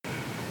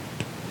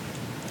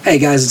Hey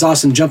guys, it's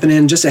Austin jumping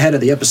in just ahead of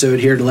the episode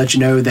here to let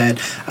you know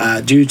that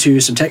due to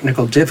some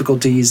technical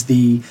difficulties,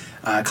 the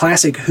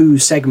Classic Who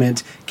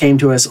segment came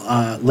to us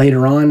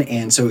later on,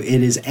 and so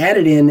it is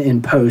added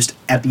in post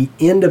at the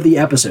end of the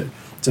episode.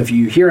 So if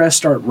you hear us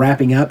start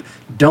wrapping up,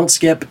 don't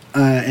skip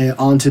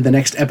on to the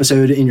next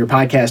episode in your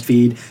podcast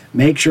feed.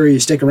 Make sure you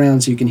stick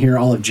around so you can hear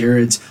all of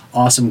Jared's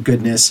awesome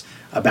goodness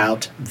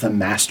about the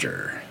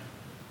Master.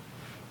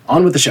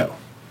 On with the show.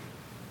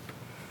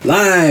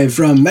 Live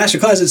from Master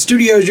Closet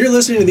Studios, you're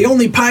listening to the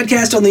only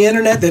podcast on the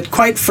internet that,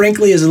 quite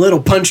frankly, is a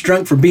little punch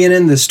drunk for being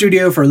in the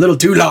studio for a little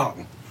too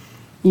long.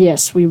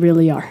 Yes, we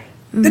really are.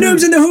 The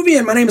Noobs and the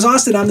Whovian. My name is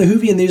Austin. I'm the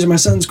Whovian. These are my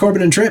sons,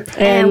 Corbin and Trip.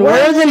 And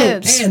we're the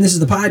Noobs. And this is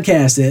the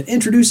podcast that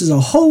introduces a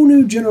whole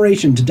new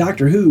generation to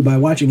Doctor Who by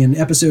watching an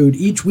episode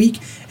each week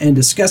and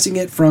discussing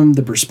it from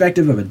the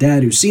perspective of a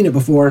dad who's seen it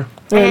before.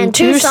 And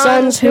two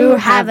sons who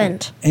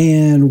haven't.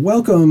 And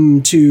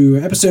welcome to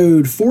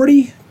episode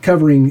 40,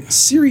 covering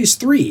Series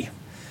 3.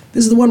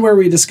 This is the one where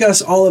we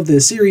discuss all of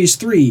the Series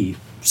 3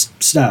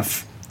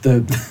 stuff.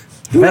 The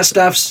best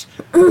stuffs,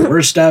 the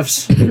worst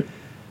stuffs,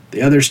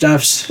 the other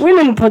stuffs. We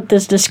didn't put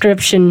this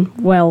description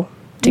well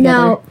together.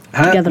 No.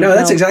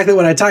 That's exactly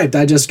what I typed.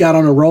 I just got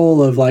on a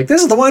roll of like,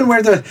 this is the one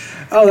where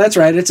that's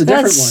right, it's a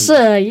different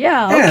one.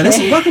 Yeah,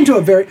 okay.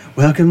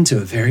 Welcome to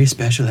a very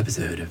special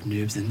episode of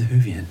Noobs and the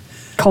Whovian.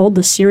 Called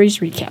the series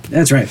recap.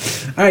 That's right.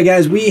 All right,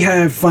 guys, we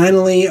have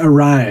finally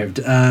arrived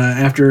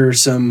after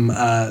some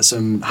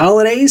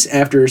holidays,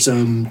 after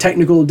some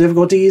technical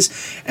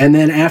difficulties, and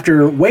then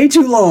after way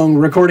too long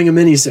recording a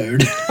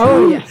minisode.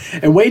 Oh yeah,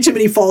 and way too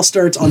many false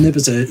starts on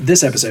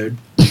this episode.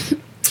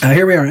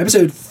 Here we are,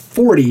 episode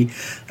 40,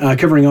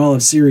 covering all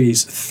of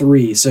Series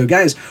 3. So,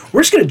 guys,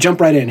 we're just going to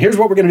jump right in. Here's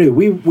what we're going to do.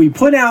 We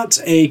put out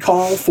a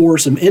call for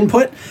some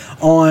input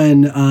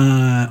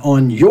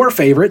on your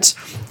favorites,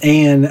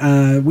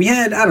 and we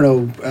had,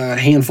 a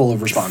handful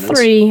of respondents.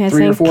 Three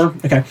or four?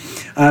 Okay.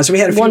 So we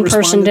had a few One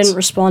person didn't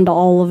respond to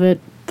all of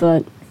it,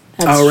 but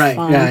that's right.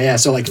 fine. Yeah,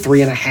 so like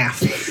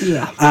 3.5.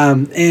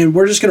 Yeah. And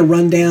we're just going to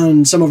run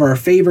down some of our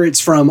favorites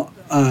from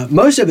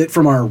most of it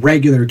from our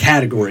regular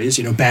categories,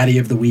 Baddie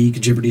of the Week,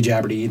 Jibberty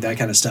Jabberty, that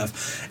kind of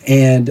stuff.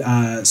 And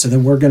so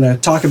then we're going to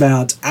talk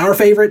about our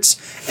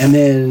favorites and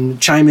then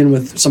chime in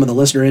with some of the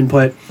listener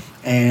input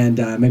and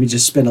maybe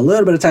just spend a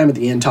little bit of time at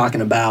the end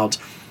talking about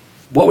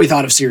what we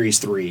thought of Series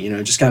 3,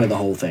 just kind of the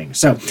whole thing.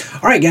 So,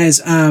 all right,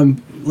 guys,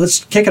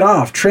 let's kick it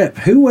off. Trip,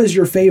 who was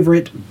your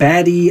favorite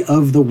Baddie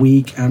of the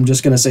Week? I'm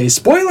just going to say,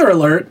 spoiler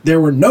alert, there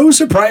were no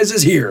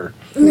surprises here.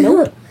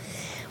 Nope.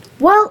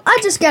 Well, I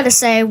just gotta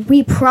say,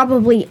 we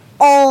probably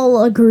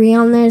all agree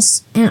on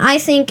this, and I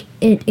think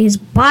it is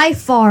by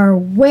far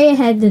way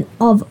ahead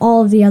of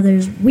all of the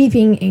others.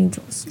 Weeping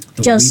Angels.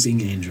 Weeping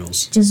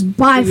Angels. Just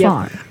by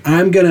far.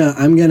 I'm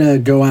gonna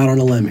go out on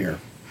a limb here.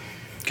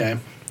 Okay.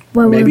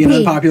 What Maybe would an it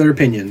be? unpopular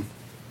opinion.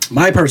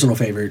 My personal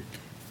favorite,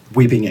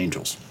 Weeping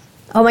Angels.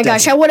 Oh my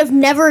gosh, I would have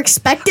never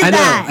expected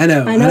that. I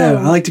know.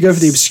 I like to go for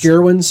the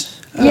obscure ones.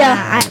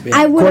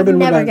 I would have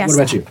never guessed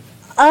What about that. you?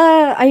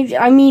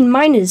 I mean,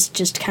 mine is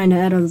just kind of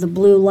out of the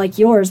blue like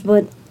yours,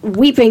 but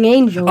Weeping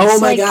Angels. Oh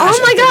my gosh. Oh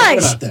my I forgot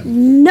gosh! about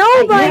them.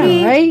 Nobody,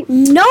 Yeah, right?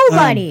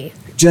 nobody.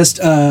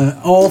 Just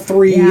all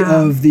three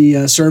of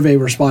the survey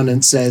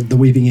respondents said the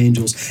Weeping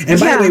Angels. And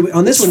by the way,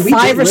 on this one, we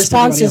 5 did list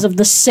responses everybody of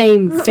the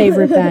same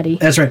favorite baddie.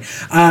 That's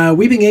right.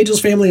 Weeping Angels,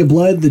 Family of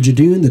Blood, the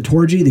Jadoon, the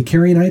Torgi, the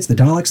Carrionites, the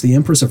Daleks, the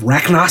Empress of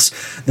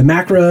Rachnos, the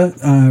Macra,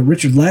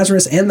 Richard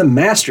Lazarus, and the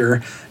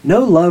Master.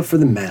 No love for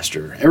the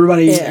Master.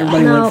 Everybody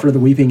went for the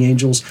Weeping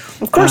Angels.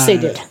 Of course they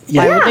did.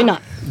 Yeah. Why would they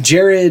not?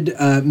 Jared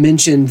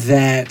mentioned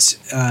that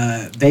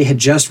they had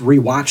just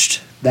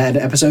rewatched that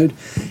episode,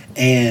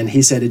 and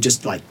he said it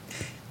just like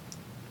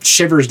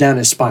shivers down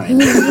his spine.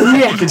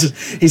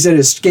 He said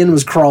his skin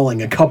was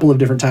crawling a couple of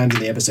different times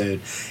in the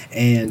episode,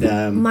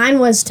 and Mine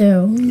was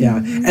too. yeah.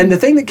 And the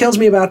thing that kills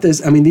me about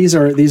this, I mean, these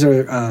are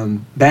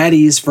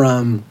baddies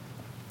from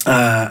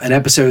an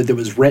episode that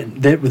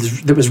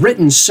was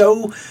written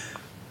so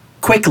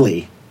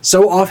quickly,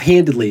 so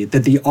offhandedly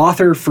that the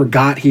author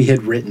forgot he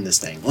had written this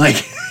thing.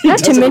 Like, Not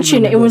to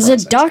mention, it was a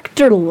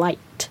Dr.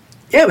 Light.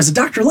 Yeah, it was a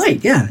Dr.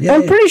 Light. Yeah.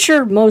 I'm pretty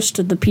sure most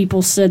of the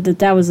people said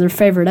that was their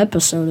favorite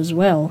episode as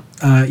well.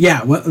 Well,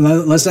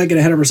 let's not get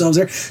ahead of ourselves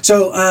there.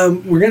 So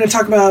we're going to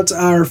talk about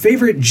our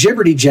favorite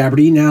Jibberty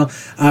Jabberty. Now,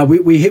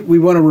 we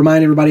want to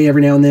remind everybody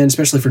every now and then,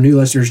 especially for new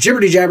listeners,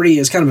 Jibberty Jabberty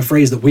is kind of a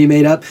phrase that we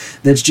made up.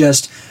 That's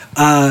just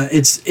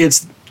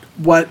it's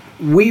what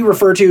we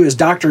refer to as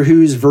Doctor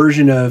Who's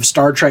version of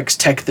Star Trek's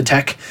Tech the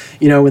Tech,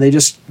 when they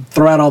just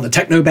throw out all the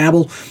techno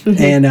babble.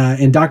 And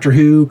in Doctor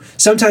Who,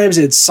 sometimes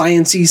it's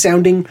science-y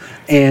sounding,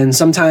 and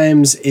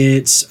sometimes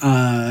it's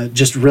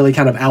just really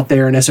kind of out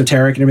there and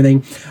esoteric and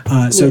everything.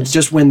 So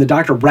just when the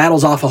Doctor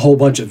rattles off a whole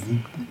bunch of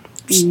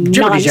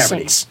Jibberty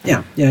Jabberty.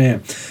 Yeah.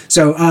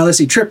 So let's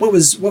see, Trip, what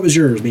was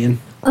yours, man?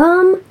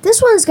 This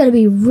one's gonna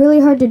be really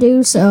hard to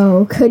do,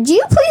 so could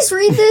you please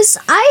read this?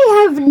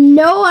 I have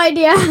no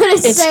idea how to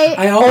say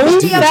I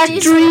always do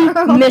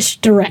factory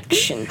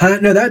misdirection.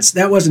 No,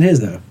 that wasn't his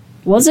though.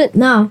 Was it?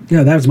 No.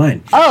 No, that was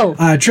mine. Oh.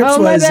 Trips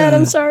Oh, my was, bad,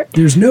 I'm sorry.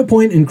 There's no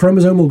point in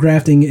chromosomal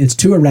grafting. It's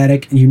too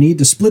erratic. You need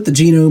to split the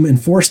genome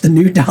and force the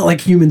new Dalek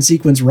human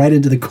sequence right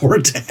into the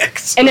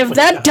cortex. And if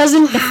that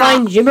doesn't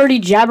define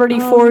Jibberty Jabberty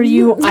for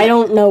you, I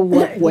don't know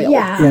what will.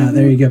 Yeah,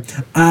 there you go.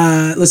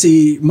 Let's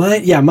see.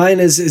 Mine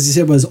is, as you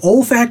said, was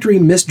olfactory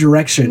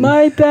misdirection.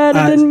 My bad,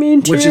 I didn't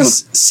mean to. Which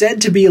is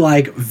said to be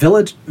like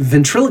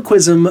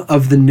ventriloquism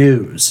of the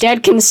news.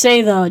 Dad can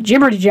say the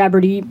Jibberty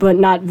Jabberty, but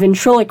not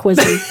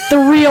ventriloquism. The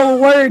real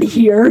word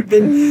here.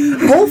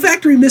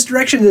 Olfactory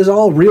misdirection is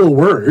all real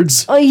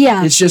words. Oh,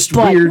 yeah. It's just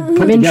but weird put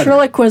together.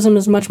 ventriloquism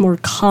is much more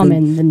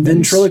common than this.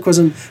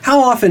 Ventriloquism. How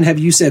often have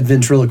you said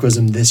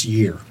ventriloquism this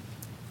year?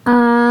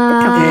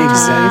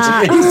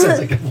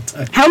 Exactly. A couple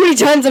times. How many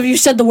times have you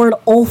said the word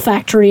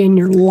olfactory in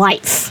your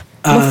life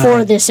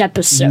before this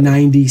episode?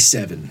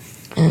 97.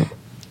 I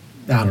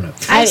don't know.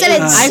 I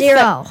said it's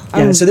 0.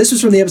 Yeah, so this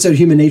was from the episode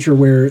Human Nature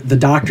where the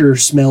doctor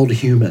smelled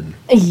human.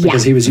 Yeah.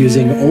 Because he was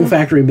using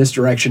olfactory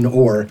misdirection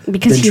or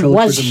Because he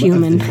was ventriloquism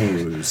human. of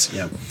the nose.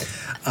 Yeah.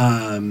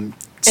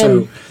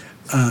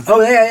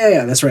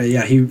 That's right.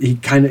 Yeah, he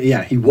kind of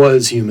he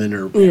was human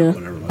or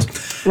whatever it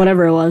was.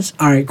 Whatever it was.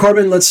 All right,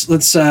 Corbin, let's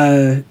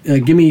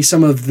give me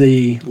some of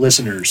the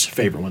listeners'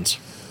 favorite ones.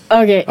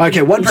 Okay.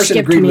 Okay, one you person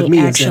skipped agreed with me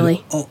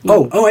actually. and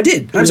said, I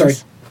did. I'm sorry.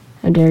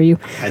 How dare you?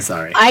 I'm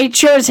sorry. I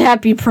chose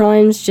Happy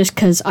Primes just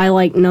because I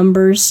like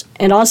numbers.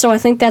 And also, I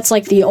think that's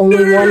like the only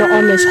one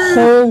on this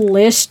whole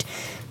list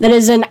that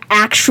is an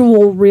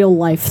actual real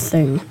life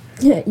thing.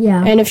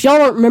 Yeah. And if y'all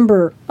don't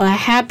remember, a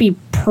Happy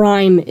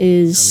Prime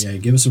is, Yeah,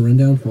 give us a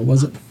rundown. What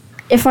was it?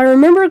 if I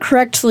remember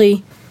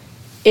correctly,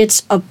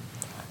 it's a.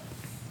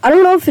 I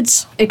don't know if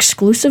it's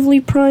exclusively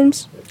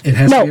primes. It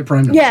has No. to be a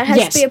prime number. Yeah, it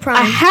has to be a prime.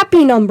 A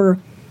happy number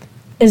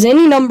is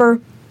any number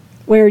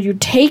where you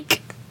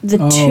take the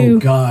Oh, two.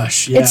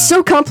 gosh. Yeah. It's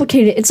so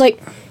complicated. It's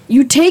like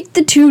you take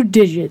the two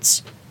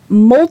digits,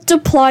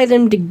 multiply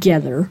them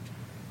together,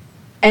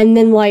 and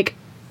then like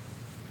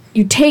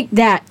you take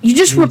that. You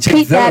just And you take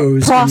repeat that those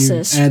and you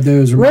process. add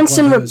those or rinse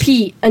and multiply those.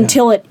 repeat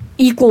until it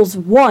equals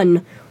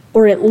 1,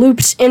 or it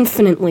loops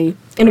infinitely.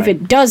 And if Right.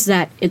 it does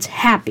that, it's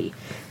happy.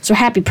 So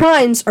happy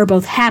primes are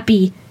both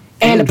happy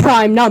and a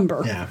prime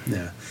number. Yeah.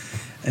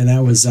 And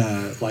that was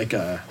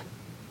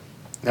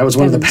that was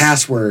one of the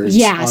passwords.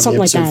 Yeah, on something the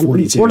like episode that.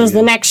 42, What is yeah.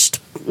 the next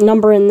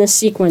number in this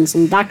sequence?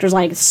 And the doctor's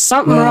like,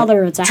 something or Well,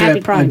 other, it's a Trip,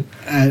 happy prime.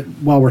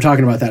 While we're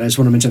talking about that, I just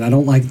want to mention I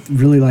don't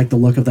really like the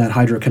look of that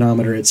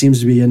hydroconometer. It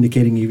seems to be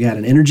indicating you got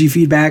an energy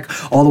feedback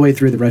all the way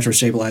through the retro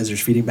stabilizers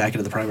feeding back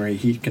into the primary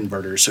heat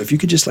converters. So if you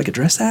could just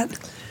address that.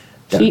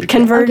 that'd Heat be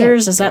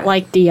converters, is that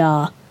like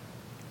the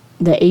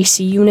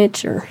AC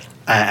unit or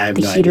I have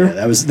the no heater. idea.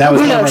 That was one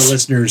of our knows?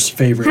 listeners'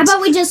 favorites. How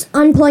about we just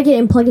unplug it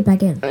and plug it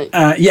back in?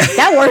 Yeah,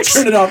 That works.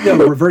 Turn it off. No,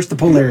 reverse the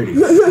polarity.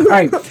 All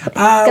right,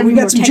 we be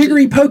more got some techie.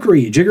 jiggery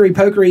pokery. Jiggery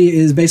pokery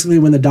is basically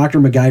when the doctor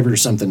MacGyvers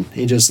something.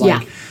 He just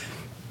Yeah.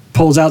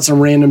 pulls out some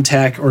random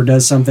tech or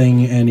does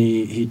something, and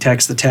he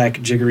texts the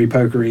tech jiggery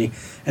pokery,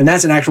 and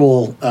that's an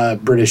actual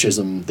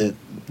Britishism that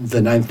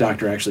the Ninth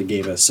Doctor actually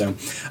gave us. So,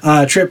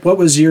 Trip, what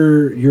was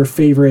your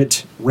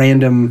favorite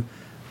random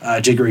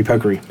jiggery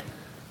pokery?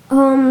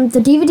 The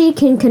DVD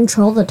can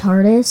control the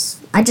TARDIS.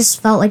 I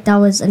just felt like that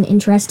was an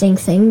interesting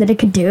thing that it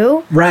could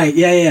do. Right.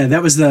 Yeah.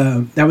 That was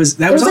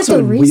was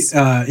also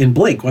like in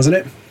Blink, wasn't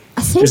it?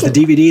 I think There's the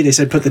DVD. They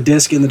said put the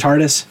disc in the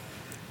TARDIS.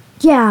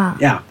 Yeah.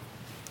 Yeah.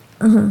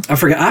 I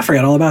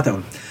forgot all about that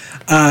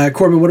one.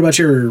 Corbin, what about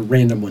your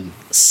random one?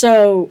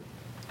 So,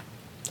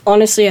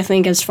 honestly, I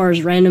think as far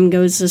as random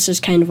goes, this is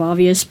kind of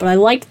obvious, but I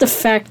liked the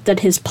fact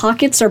that his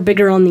pockets are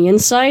bigger on the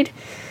inside.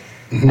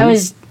 I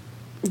was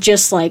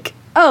just like,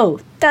 oh,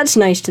 that's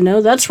nice to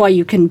know. That's why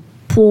you can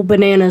pull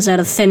bananas out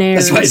of thin air.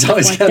 That's why he's and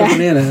always stuff got like a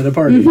that. banana at a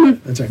party.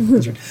 That's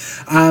right.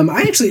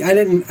 I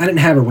didn't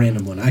have a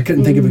random one. I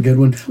couldn't think of a good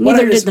one.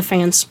 Neither did the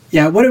fans.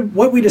 Yeah,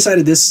 what we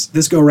decided this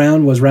go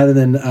around was rather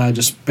than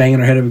just banging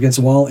our head up against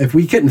the wall, if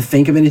we couldn't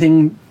think of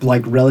anything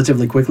like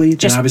relatively quickly,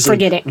 Just then obviously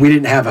forget it. we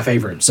didn't have a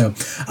favorite. So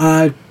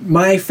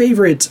my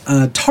favorite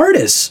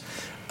TARDIS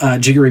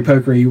jiggery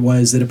pokery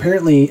was that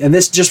apparently, and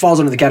this just falls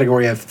under the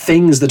category of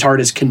things the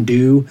TARDIS can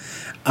do,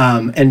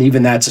 and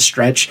even that's a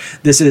stretch.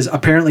 This is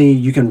apparently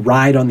you can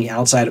ride on the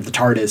outside of the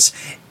TARDIS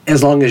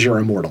as long as you're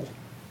immortal.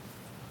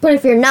 But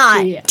if you're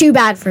not, Yeah. too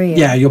bad for you.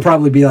 Yeah, you'll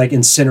probably be like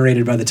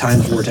incinerated by the time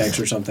vortex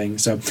or something.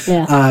 So,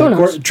 Yeah, who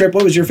knows? Trip,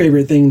 what was your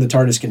favorite thing the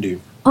TARDIS can do?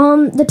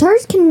 The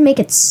TARDIS can make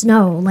it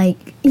snow.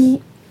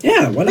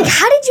 Yeah, why not?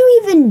 How did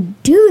you even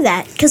do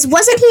that? Because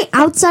wasn't he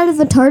outside of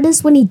the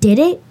TARDIS when he did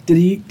it? Did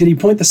he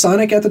point the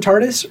Sonic at the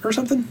TARDIS or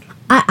something?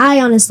 I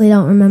honestly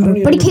don't remember. I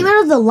don't But he even came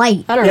out of the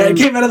light. I don't Yeah, know. it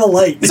came out of the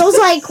light. So I was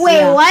like, wait,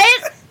 Yeah.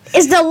 what?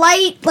 Is the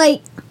light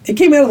like It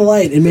came out of the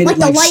light and made like it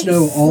the like light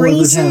snow all over town.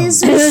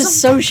 freezes? It is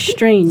so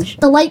strange.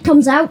 The light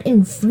comes out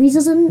and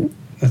freezes into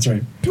That's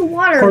right.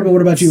 water. Corbin,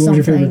 what about you? What was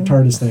your favorite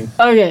Something. TARDIS thing?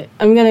 Okay,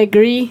 I'm gonna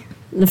agree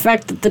the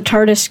fact that the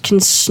TARDIS can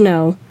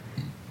snow,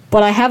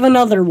 but I have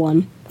another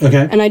one.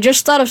 Okay. And I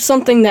just thought of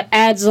something that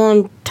adds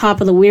on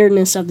top of the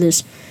weirdness of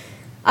this.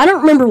 I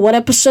don't remember what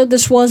episode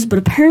this was, but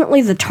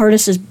apparently the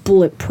TARDIS is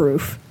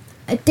bulletproof.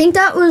 I think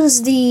that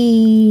was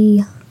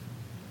the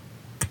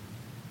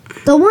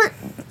one.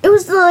 It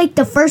was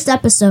the first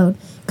episode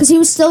because he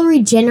was still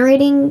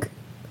regenerating.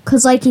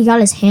 Because he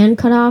got his hand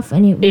cut off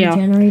and it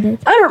regenerated.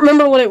 I don't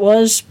remember what it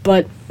was,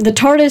 but the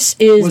TARDIS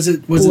is. Was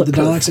it the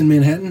Daleks in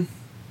Manhattan?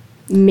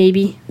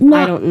 Maybe. No.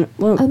 I don't know.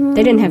 Well,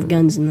 they didn't have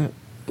guns in that.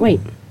 Wait,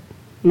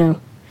 no,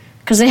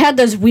 because they had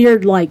those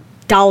weird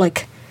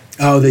Dalek.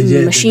 Oh, they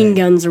did. Machine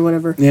guns or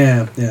whatever.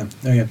 Yeah.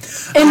 Okay.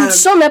 In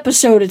some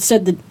episode, it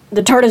said that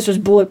the TARDIS was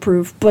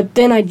bulletproof, but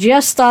then I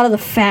just thought of the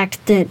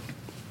fact that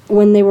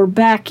when they were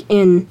back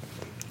in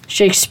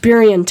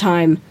Shakespearean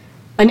time,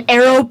 an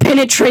arrow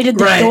penetrated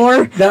the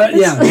door. That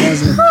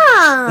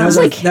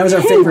was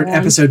our favorite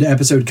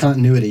episode-to-episode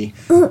continuity.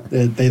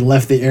 They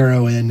left the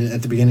arrow in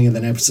at the beginning of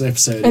the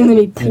episode, and then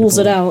he pulls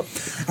it out.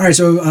 All right,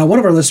 so one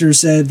of our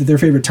listeners said that their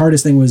favorite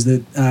TARDIS thing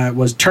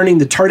was turning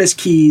the TARDIS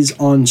keys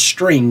on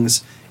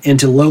strings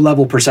into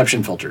low-level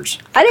perception filters.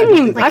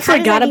 I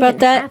forgot about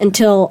that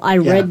until I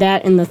read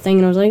that in the thing,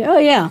 and I was like, oh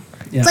yeah.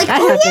 It's that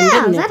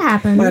happened, that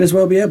happened. Might as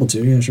well be able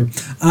to. Yeah, sure.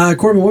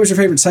 Corbin, what was your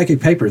favorite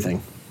psychic paper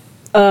thing?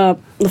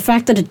 The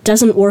fact that it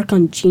doesn't work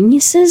on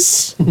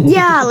geniuses?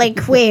 Yeah, wait,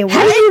 what?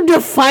 How do you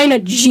define a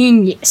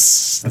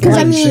genius?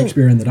 Because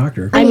Shakespeare and the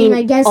Doctor.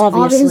 I guess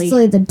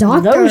obviously the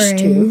Doctor those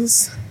two.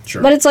 is.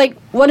 Sure. But it's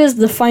what is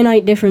the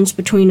finite difference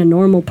between a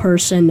normal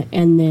person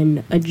and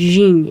then a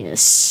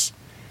genius?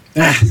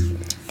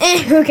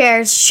 Who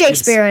cares?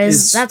 Shakespeare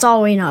it's that's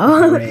all we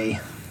know. Gray.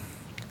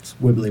 It's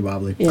wibbly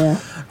wobbly. Yeah.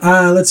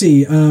 Let's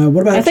see.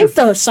 What about? I think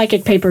the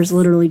psychic paper is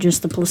literally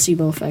just the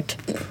placebo effect.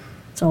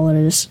 That's all it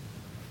is.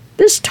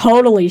 This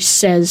totally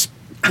says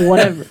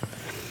whatever.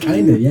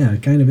 Kind of is. Yeah,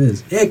 it kind of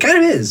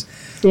is.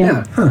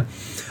 Yeah. Huh.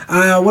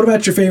 What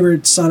about your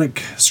favorite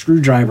sonic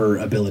screwdriver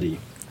ability?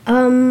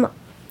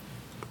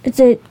 Is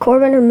it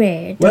Corbin or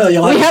me? Well,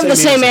 we have the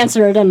same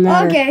answer. It doesn't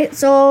matter. Okay,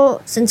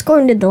 so since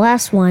Corbin did the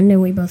last one and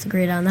we both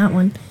agreed on that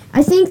one,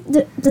 I think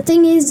the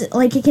thing is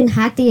it can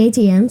hack the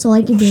ATM, so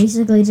you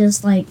basically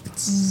just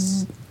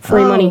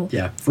free money.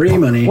 Yeah, free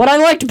money. What I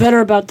liked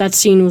better about that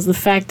scene was the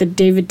fact that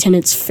David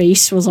Tennant's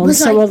face was on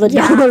some of the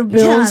dollar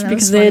bills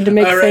because they had to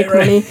make fake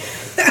money.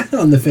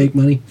 On the fake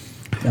money.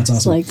 That's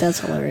awesome. That's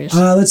hilarious.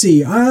 Let's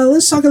see.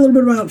 Let's talk a little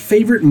bit about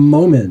favorite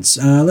moments.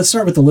 Let's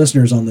start with the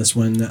listeners on this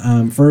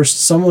one. First,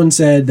 someone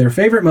said their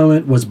favorite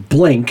moment was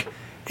Blink,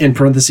 in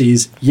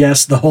parentheses,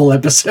 yes, the whole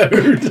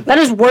episode. That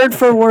is word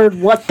for word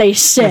what they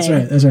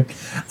say. That's right.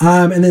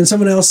 And then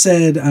someone else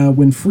said,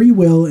 when free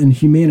will and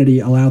humanity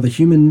allow the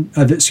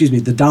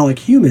Dalek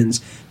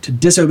humans to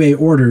disobey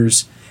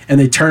orders, and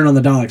they turn on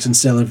the Daleks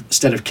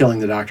instead of killing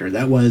the Doctor.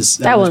 That was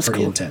pretty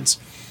cool. intense.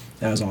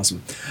 That was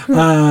awesome.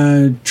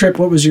 Trip,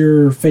 what was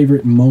your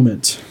favorite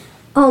moment?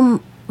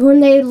 When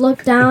they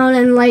look down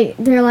and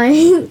they're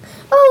like,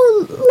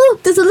 oh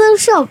look, there's a little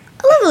shop.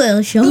 I love a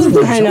little shop.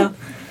 I know.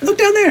 Look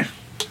down there.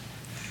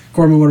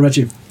 Corbin, what about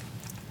you?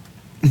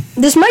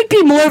 This might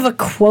be more of a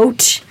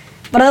quote,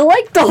 but I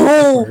like the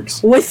whole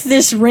with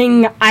this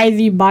ring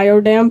Ivy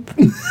biodamp.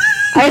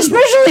 I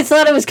especially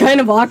thought it was kind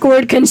of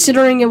awkward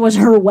considering it was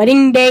her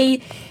wedding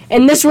day,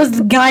 and this was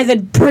the guy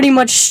that pretty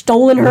much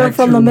stolen her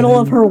from the middle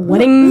of her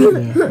wedding.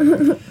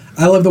 Yeah.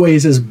 I love the way he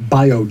says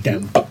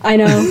biodemp. I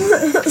know.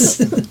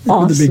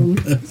 Awesome.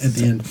 The big at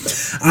the end.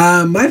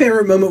 My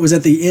favorite moment was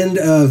at the end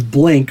of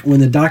Blink when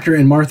the Doctor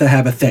and Martha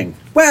have a thing.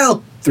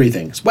 Well, three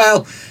things.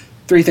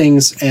 Three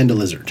things and a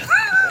lizard.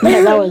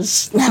 Yeah, that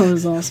was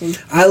awesome.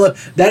 I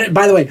love that.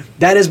 By the way,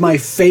 that is my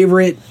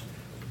favorite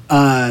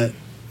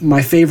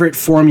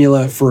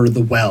formula for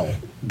the well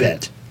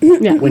bit.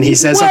 Yeah. When he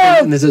says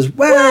something and then says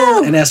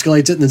well and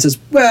escalates it and then says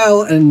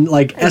well and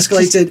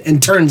escalates it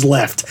and turns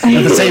left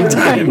at the same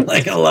time. I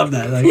love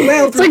that.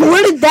 It's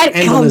where did that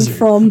come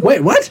from?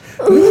 Wait, what?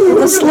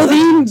 The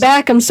Slovene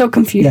back. I'm so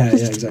confused. Yeah,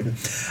 exactly.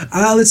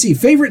 Let's see.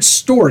 Favorite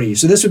story.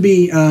 So this would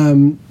be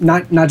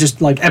not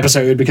just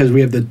episode because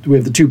we have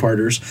the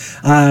two-parters,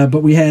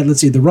 but we had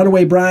The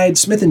Runaway Bride,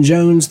 Smith and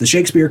Jones, The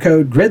Shakespeare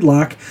Code,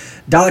 Gridlock,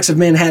 Daleks of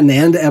Manhattan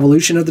and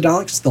Evolution of the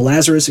Daleks, The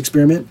Lazarus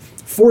Experiment,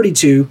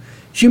 42.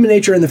 Human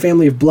Nature and the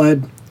Family of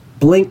Blood,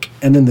 Blink,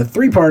 and then the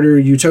three-parter,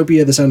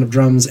 Utopia, The Sound of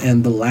Drums,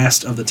 and The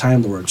Last of the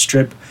Time Lords.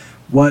 Trip,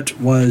 what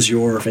was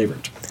your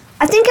favorite?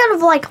 I think out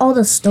of all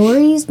the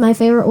stories, my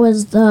favorite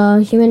was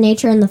the Human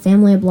Nature and the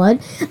Family of Blood.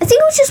 I think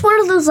it was just one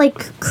of those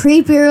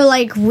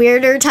creepier,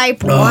 weirder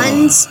type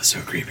ones.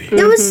 So creepy.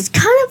 It was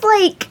kind of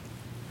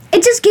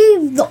it just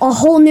gave a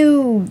whole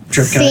new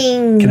Trip,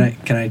 thing.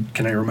 Can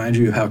I remind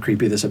you of how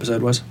creepy this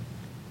episode was?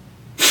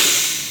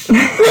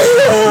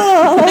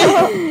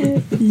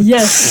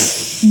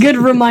 Yes. Good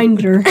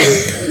reminder.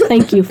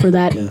 Thank you for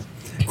that. Yeah.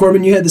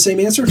 Corbin, you had the same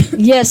answer?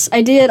 Yes,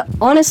 I did.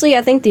 Honestly,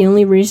 I think the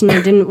only reason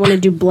I didn't want to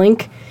do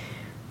Blink,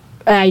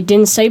 I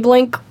didn't say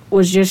Blink,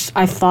 was just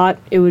I thought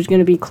it was going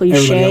to be cliche.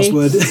 Everybody else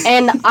would.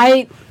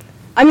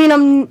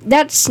 And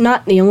that's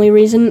not the only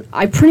reason.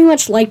 I pretty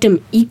much liked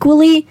him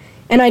equally,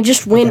 and I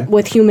just went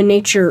with Human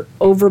Nature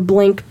over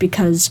Blink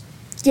because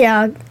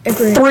Yeah,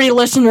 agree. 3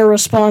 listener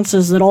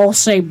responses that all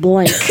say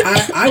Blink.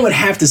 I would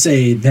have to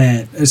say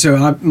that.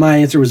 So my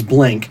answer was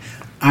Blink.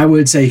 I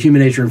would say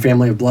Human Nature and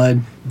Family of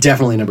Blood,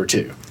 definitely number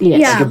 2. Yes.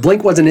 Yeah. Like if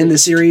Blink wasn't in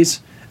this series,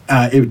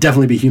 it would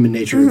definitely be Human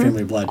Nature and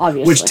Family of Blood.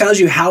 Obviously. Which tells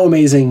you how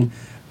amazing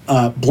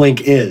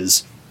Blink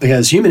is.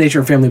 Because Human Nature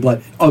and Family of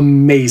Blood,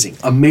 amazing.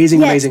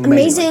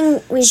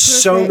 Amazingly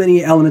So perfect.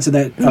 many elements of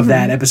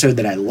that episode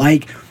that I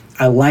like.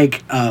 I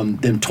like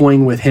them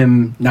toying with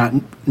him not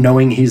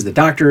knowing he's the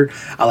doctor.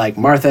 I like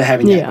Martha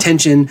having Yeah. that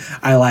tension.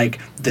 I like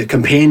the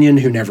companion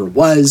who never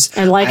was.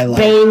 I like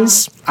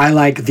Baines. I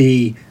like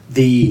the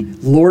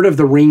Lord of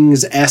the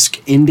Rings-esque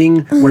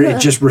ending where it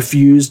just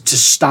refused to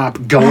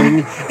stop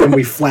going, and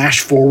we flash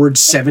forward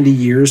 70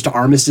 years to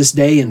Armistice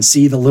Day and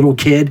see the little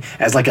kid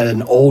as like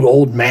an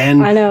old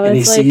man. I know, and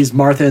he it's like- sees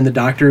Martha and the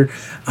doctor.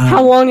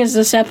 How long is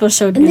this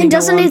episode And then going to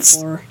doesn't go on it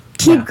for?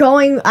 keep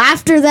going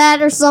after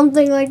that or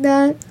something like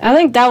that? I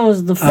think that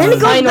was the it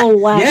goes final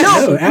lap. Yeah.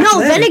 No, after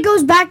that- then it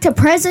goes back to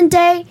present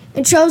day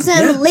and shows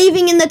them Yeah.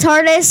 leaving in the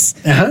TARDIS.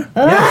 Uh-huh.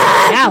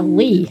 Yeah.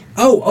 Golly.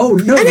 Oh,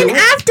 no. And then you're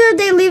right. after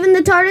they leave in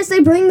the TARDIS, they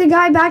bring the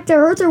guy back to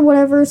Earth or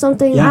whatever or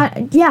something. Yeah.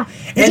 They And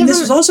give this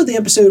him- is also the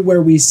episode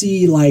where we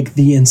see like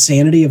the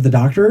insanity of the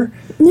doctor.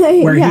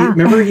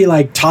 Where he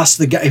like tossed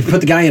the guy,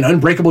 put the guy in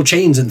unbreakable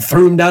chains and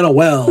threw him down a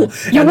well. You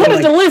And then, wanted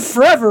like, to live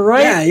forever,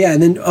 right? yeah.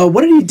 And then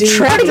what did he do?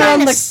 Trapped her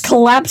on the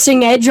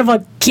collapsing edge of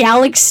a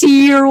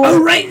galaxy or what?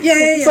 Oh right, yeah.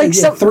 It's like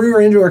yeah. some- Threw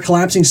her into a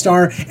collapsing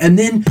star, and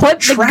then Put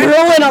the trapped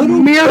girl in a little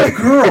mirror.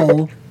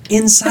 girl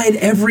inside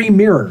every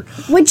mirror.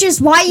 which is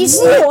why you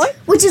see What?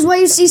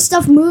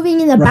 stuff moving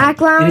in the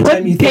background.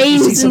 Anytime you Put think you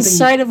see Baines something-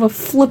 inside of a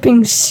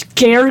flipping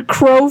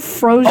scarecrow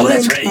frozen. Oh,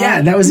 that's in right. time.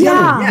 Yeah, that was the other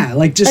one. Yeah. Yeah,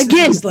 like just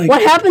Again, just like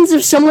what happens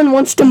if someone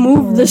wants to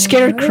move the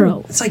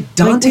scarecrow? it's like Like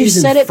we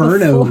Dante's said it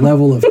Inferno before.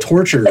 level of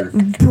torture.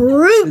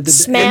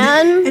 Brutes,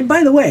 man. And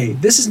by the way,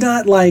 this is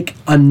not like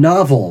a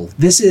novel.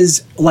 This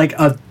is like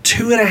a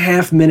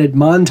 2.5 minute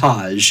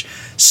montage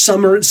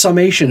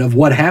summation of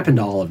what happened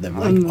to all of them.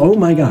 Like, oh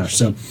my gosh.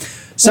 So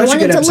such a wanted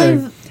good to episode.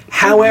 live-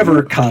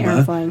 However,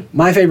 Terrifying.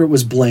 my favorite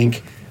was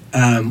Blink.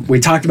 We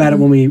talked about it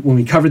when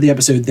we covered the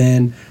episode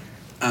then.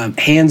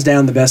 Hands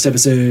down the best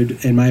episode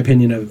in my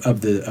opinion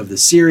of the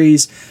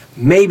series,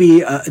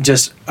 maybe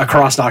just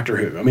across Doctor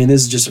Who. I mean,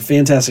 this is just a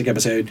fantastic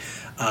episode.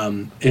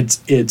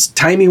 It's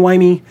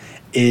timey-wimey.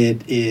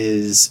 It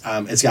is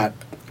it's got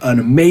an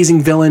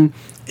amazing villain.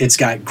 It's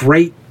got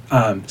great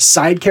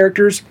side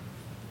characters.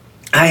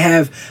 I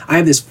have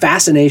this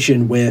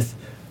fascination with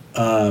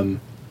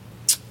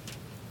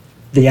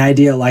the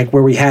idea like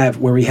where we have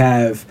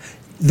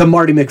the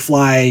Marty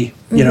McFly,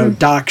 you know,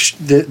 Doc,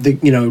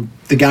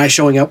 the guy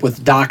showing up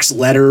with Doc's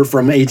letter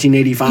from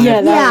 1885.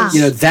 Yeah, that Yeah. was-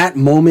 You know, that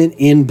moment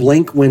in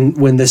Blink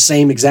when the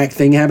same exact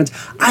thing happens.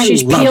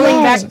 She's love peeling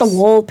it. back the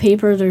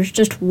wallpaper. There's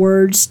just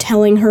words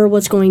telling her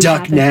what's going to Duck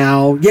happen.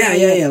 now.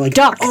 Yeah. Like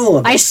Duck. all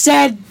of it I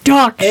said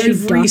duck. She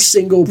Every ducks.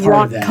 single part of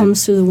Rock that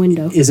comes through the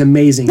window. is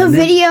amazing. The And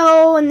then-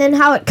 video and then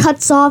how it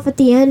cuts off at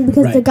the end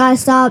because Right. the guy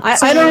stopped.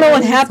 I don't know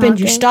what saying happened.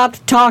 You talking.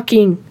 stopped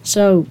talking.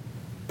 So,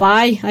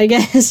 bye, I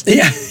guess.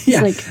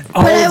 Yeah. like-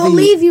 All But I of will the-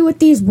 leave you with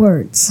these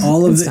words.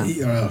 all of and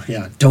the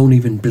stuff. don't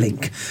even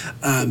blink.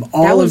 All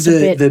That of was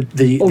a bit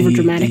the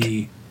overdramatic.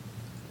 the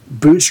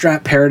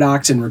bootstrap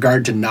paradox in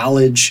regard to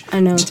knowledge.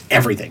 I know. Just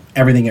everything.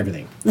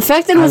 The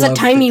fact that it I was a love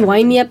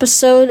timey-wimey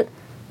episode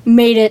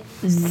made it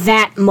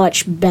that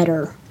much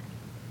better.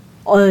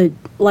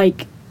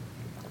 Like,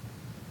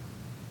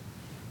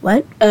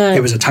 What?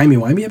 It was a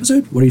timey-wimey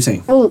episode? What are you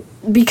saying? well,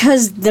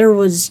 because there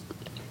was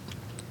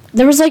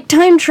like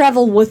time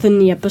travel within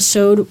the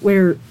episode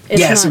where it's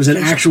Yes, not it was an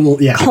just actual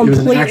it was an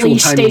completely actual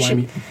station.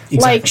 timey-wimey. Exactly.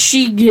 Like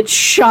she gets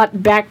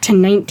shot back to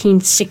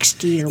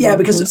 1960 or Yeah, whatever.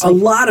 because It's a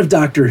like- lot of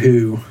Doctor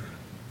Who,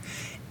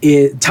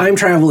 time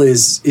travel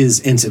is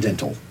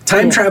incidental.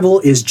 Time Yeah. travel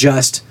is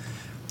just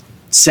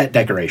set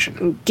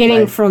decoration.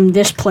 getting Right. from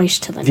this place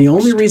to the The next.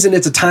 only reason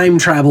it's a time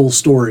travel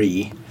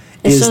story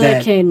Is is so they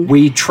that can-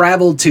 we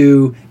traveled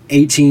to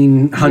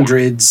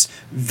 1800s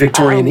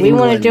Victorian we England.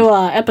 want to do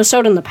a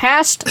episode in the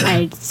past.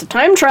 It's a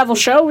time travel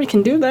show. We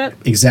can do that.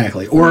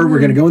 Exactly. Or we're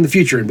going to go in the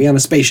future and be on a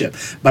spaceship.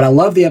 But I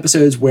love the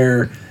episodes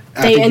where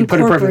I They think you put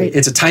it perfectly. incorporate-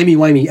 It's a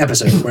timey-wimey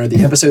episode where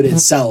the episode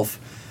itself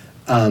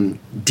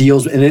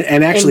deals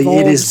and actually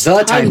it is the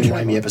Involves time timey-wimey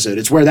travel. episode.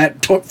 It's where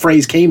that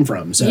phrase came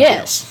from. So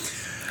Yes.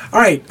 All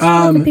right.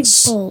 A big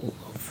bowl.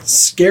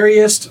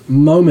 Scariest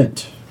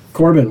moment.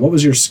 Corbin, what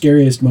was your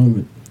scariest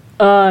moment?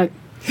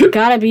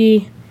 Gotta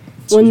be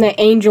when the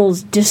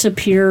angels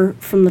disappear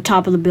from the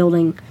top of the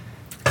building.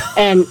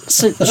 And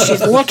so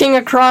she's looking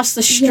across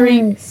the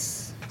street,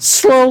 Yes.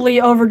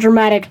 slowly over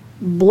dramatic,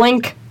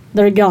 blink,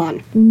 they're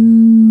gone.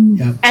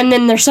 Yeah. And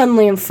then they're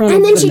suddenly in front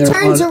And of then her. she they're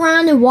turns on-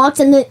 around and walks,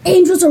 and the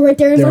angels are right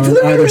there. And They're it's on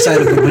like, either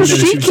side of the window. She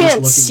she's just can't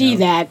looking see out.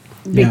 that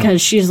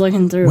because she's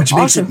looking through. Which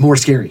makes Also, it more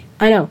scary.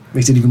 I know.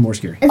 Makes it even more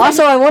scary.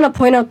 Also, I want to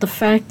point out the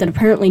fact that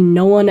apparently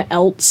no one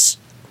else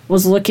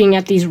was looking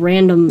at these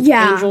random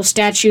Yeah. angel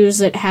statues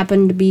that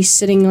happened to be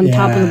sitting on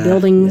top of the Yeah,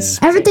 buildings.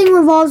 Everything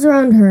revolves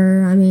around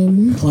her. I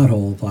mean, Plot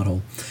hole.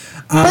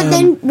 But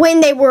then when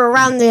they were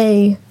around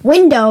the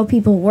window,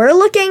 people were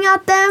looking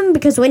at them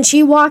because when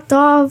she walked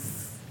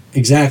off.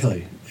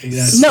 Exactly.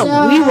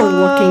 No, we were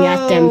looking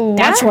at them.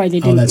 That's why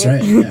they didn't. Oh, that's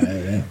right.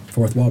 Yeah.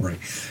 Fourth wall break.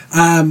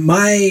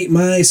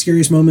 My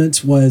scariest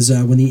moment was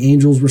when the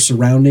angels were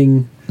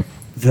surrounding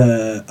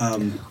the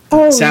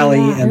Sally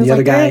and the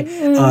other guy,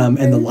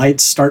 and the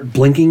lights start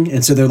blinking,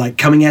 and so they're like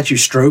coming at you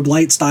strobe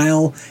light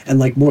style, and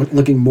like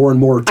looking more and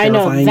more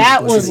terrifying. I know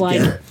that was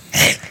like.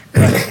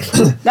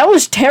 That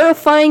was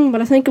terrifying,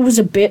 but I think it was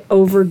a bit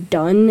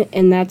overdone,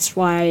 and that's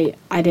why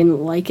I didn't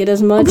like it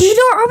as much. Open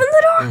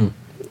the door!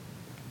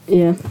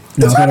 Yeah.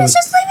 No, I thought it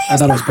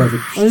was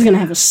perfect. I was going to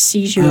have a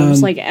seizure. I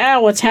was like,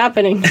 what's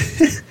happening?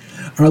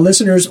 Our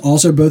listeners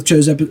also both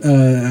chose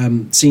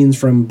scenes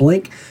from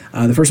Blink.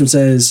 The first one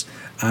says,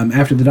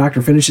 after the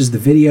doctor finishes the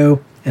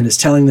video and is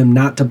telling them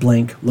not to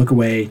blink, look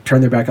away,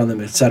 turn their back on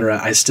them, etc.,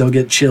 I still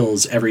get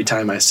chills every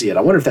time I see it.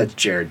 I wonder if that's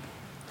Jared.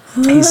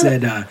 He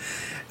said...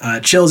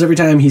 chills every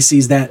time he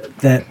sees that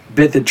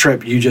bit that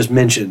Trip you just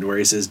mentioned, where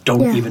he says,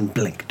 "Don't even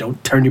blink,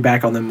 don't turn your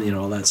back on them,"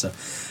 all that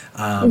stuff.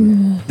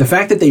 The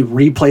fact that they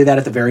replay that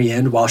at the very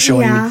end while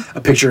showing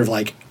a picture of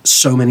like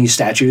so many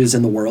statues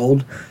in the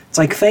world, it's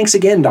like, thanks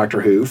again,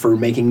 Doctor Who, for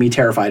making me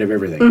terrified of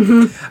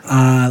everything.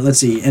 Let's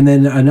see. And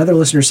then another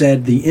listener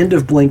said, the end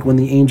of Blink when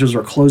the angels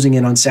are closing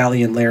in on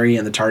Sally and Larry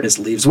and the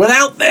TARDIS leaves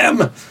without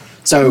them.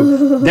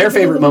 So their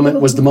favorite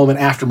moment was the moment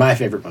after my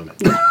favorite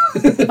moment.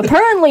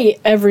 Apparently,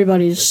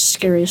 everybody's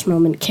scariest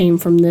moment came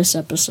from this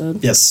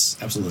episode. Yes,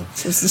 absolutely.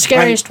 It's the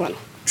scariest one.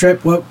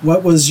 Trip, what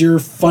was your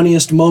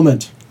funniest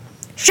moment?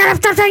 Shut up,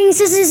 stop talking,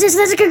 sis,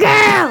 that's a good girl!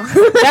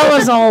 That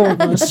was all of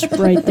us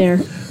right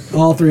there.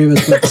 All three of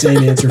us put the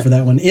same answer for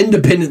that one,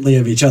 independently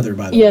of each other,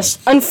 by the way. Yes.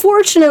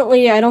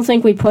 Unfortunately, I don't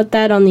think we put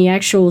that on the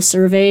actual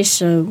survey,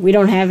 so we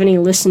don't have any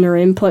listener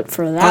input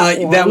for that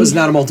one. That was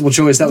not a multiple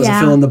choice. That was a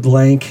fill in the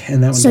blank,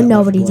 and that was so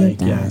nobody did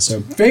that. Yeah.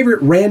 So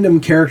favorite random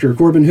character,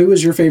 Corbin. Who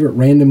was your favorite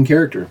random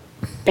character?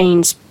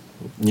 Baines.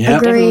 Yeah,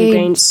 Definitely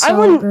Baines.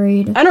 So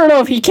agreed. I don't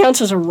know if he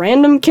counts as a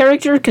random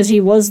character because he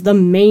was the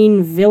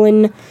main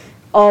villain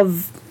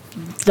of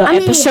the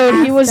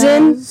episode he was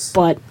in,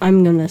 but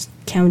I'm gonna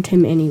count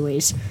him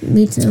anyways.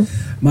 Me too.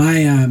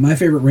 My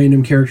favorite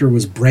random character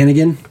was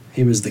Brannigan.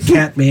 He was the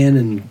cat man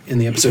in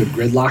the episode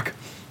Gridlock.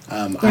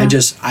 I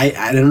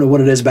don't know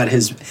what it is about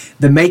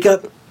the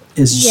makeup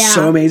is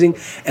so amazing,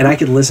 and I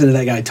could listen to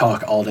that guy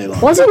talk all day long.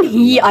 Wasn't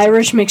he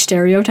Irish mixed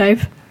stereotype?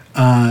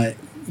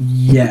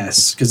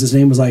 Yes, because his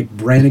name was like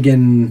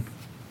Brannigan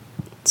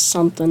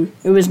something.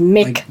 It was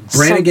Mick like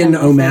Brannigan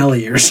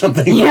O'Malley or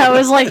something. Yeah, it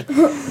was like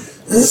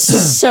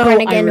so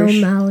Brannigan Irish.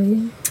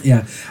 O'Malley.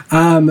 Yeah.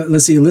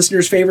 Let's see.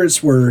 Listeners'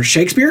 favorites were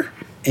Shakespeare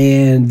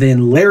and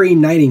then Larry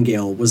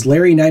Nightingale. Was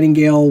Larry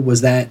Nightingale,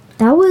 was that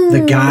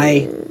the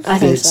guy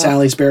that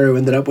Sally Sparrow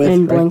ended up with?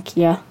 In Blink,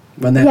 yeah.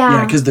 When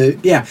that, because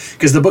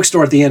the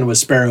bookstore at the end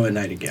was Sparrow and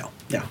Nightingale.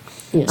 Yeah.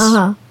 Yes.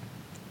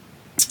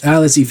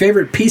 Let's see.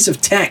 Favorite piece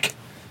of tech.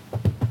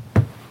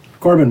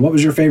 Corbin, what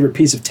was your favorite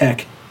piece of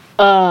tech?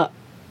 The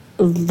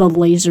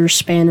laser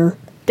spanner.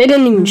 They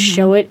didn't even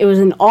show it. It was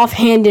an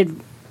offhanded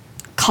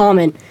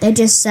comment. They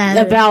just said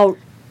about,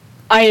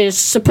 I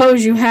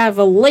suppose you have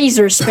a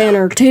laser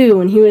spanner too,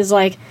 and he was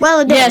like,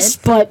 well, it did. Yes,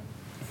 but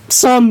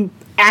some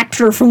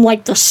actor from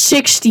like the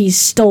 60s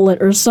stole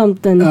it or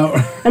something.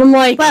 Oh. And I'm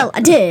like, well,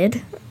 I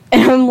did.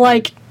 And I'm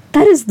like,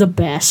 that is the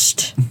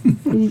best.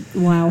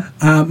 Wow.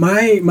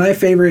 My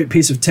favorite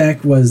piece of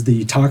tech was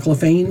the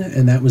Toclophane,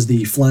 and that was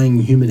the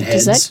flying human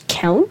heads. Does that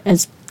count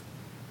as,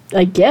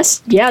 I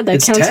guess, yeah,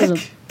 that counts tech. as a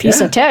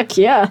piece of tech,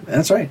 yeah.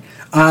 That's right.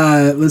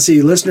 Let's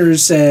see.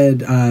 Listeners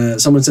said,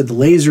 someone said the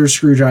laser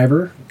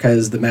screwdriver,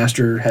 because the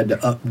master had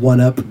to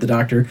one-up the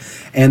doctor,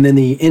 and then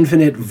the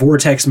infinite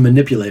vortex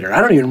manipulator. I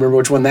don't even remember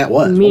which one that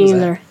was. Me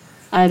neither.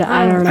 I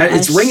don't know.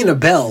 It's ringing a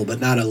bell,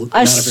 but not a.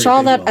 I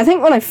saw that. I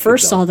think when I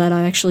first saw that,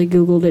 I actually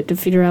Googled it to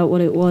figure out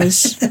what it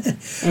was,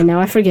 and now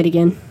I forget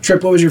again.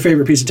 Trip, what was your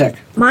favorite piece of tech?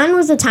 Mine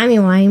was the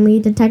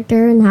timey-wimey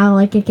detector and how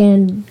like it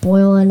can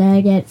boil an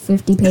egg at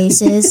 50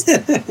 paces,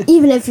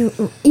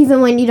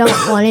 even when you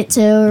don't want it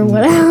to or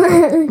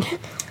whatever.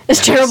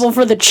 It's terrible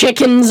for the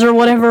chickens or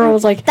whatever. I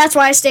was like, that's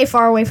why I stay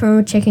far away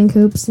from chicken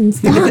coops and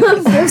stuff.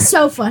 It was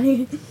so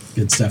funny.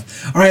 Good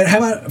stuff. All right, how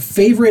about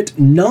favorite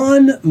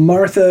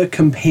non-Martha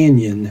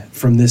companion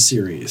from this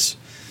series?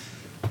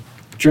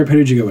 Trip, who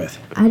did you go with?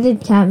 I did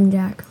Captain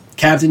Jack.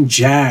 Captain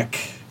Jack.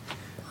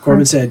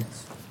 Corbin said...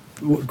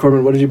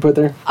 Corbin, what did you put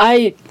there?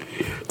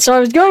 So I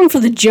was going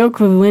for the joke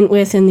we went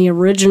with in the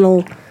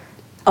original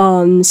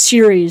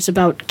series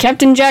about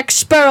Captain Jack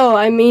Sparrow.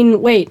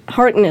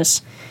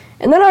 Harkness.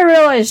 And then I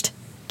realized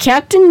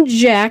Captain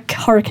Jack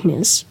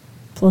Harkness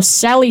plus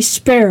Sally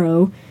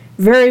Sparrow,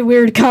 very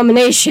weird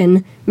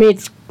combination,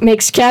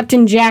 makes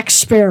Captain Jack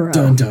Sparrow.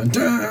 Dun, dun,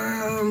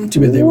 dun.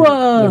 Too bad they were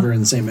never in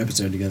the same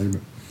episode together.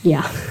 But.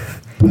 Yeah.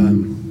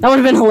 That would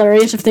have been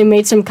hilarious if they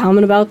made some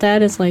comment about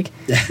that. It's like,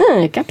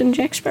 Captain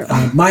Jack Sparrow.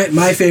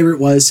 My favorite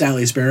was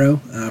Sally Sparrow,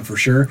 for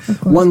sure.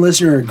 One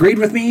listener agreed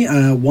with me.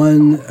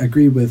 One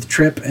agreed with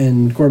Trip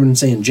and Corbin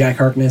saying Jack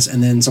Harkness,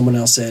 and then someone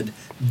else said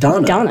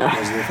Donna.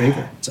 was their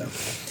favorite. So,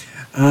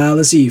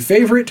 let's see.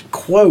 Favorite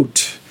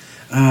quote.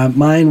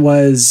 Mine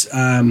was,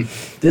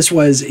 this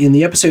was in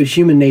the episode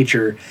Human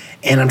Nature,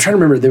 and I'm trying to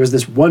remember, there was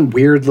this one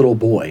weird little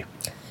boy.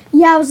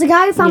 Yeah, it was the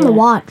guy who found the Yeah.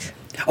 watch.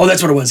 Oh,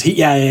 that's what it was.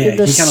 Yeah. The He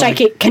kinda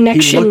psychic He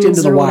connections looked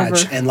into the or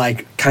watch whatever.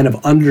 and kind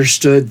of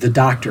understood the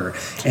doctor,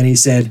 and he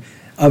said,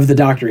 of the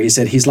doctor, he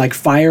said, he's like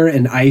fire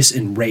and ice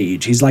and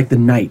rage. He's like the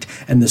night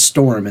and the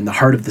storm and the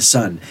heart of the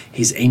sun.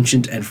 He's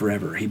ancient and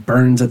forever. He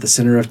burns at the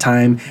center of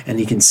time, and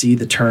he can see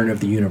the turn of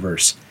the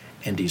universe.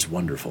 And he's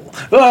wonderful.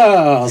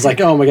 Oh, I was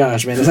like, oh my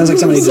gosh, man! It sounds like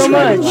somebody So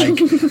describing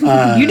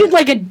much. You did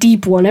like a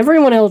deep one.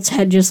 Everyone else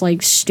had just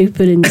like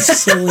stupid and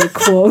silly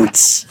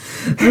quotes.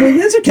 I mean,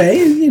 that's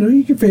okay.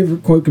 Your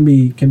favorite quote can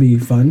be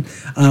fun.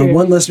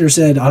 One listener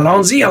said,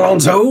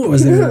 Alonso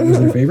was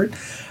their favorite.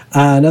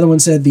 Another one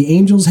said, the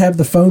angels have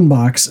the phone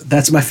box.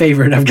 That's my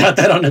favorite. I've got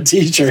that on a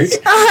T-shirt.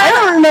 I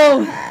don't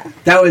know.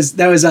 That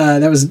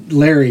was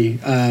Larry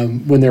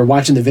when they were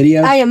watching the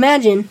video. I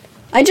imagine.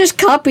 I just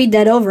copied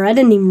that over. I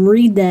didn't even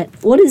read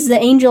that. What does the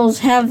angels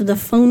have the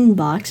phone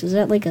box? Is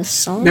that like a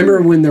song?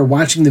 Remember when they're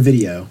watching the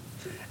video,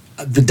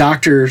 the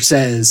doctor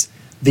says,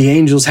 the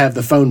angels have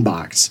the phone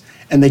box.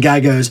 And the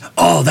guy goes,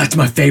 oh, that's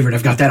my favorite.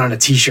 I've got that on a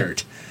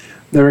T-shirt.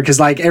 Because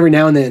every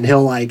now and then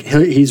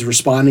he's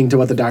responding to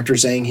what the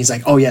doctor's saying. He's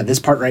like, oh yeah, this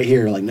part right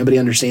here, nobody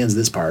understands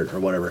this part or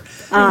whatever.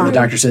 And the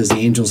doctor says the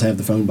angels have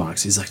the phone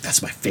box. He's like,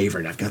 that's my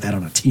favorite. I've got that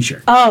on a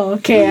T-shirt. Oh,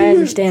 okay, I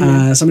understand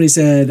that. Somebody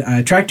said,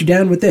 I tracked you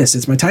down with this.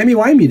 It's my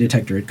timey-wimey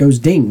detector. It goes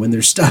ding when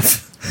there's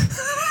stuff.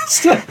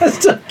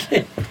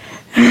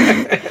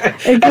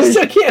 I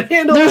still can't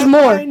handle There's that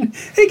more. line.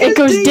 It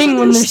goes ding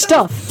when there's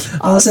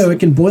stuff. Also, it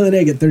can boil an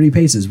egg at 30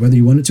 paces, whether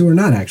you want it to or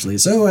not, actually.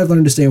 So I've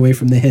learned to stay away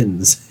from the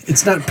hens.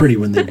 It's not pretty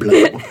when they blow.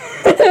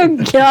 Oh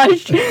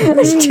gosh,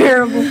 that's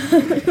terrible.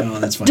 Oh,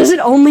 that's funny. Does it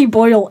only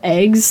boil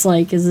eggs?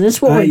 Is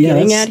this what we're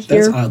getting at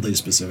here? That's oddly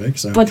specific.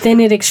 So. But then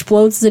it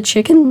explodes the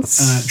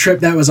chickens? Trip,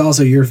 that was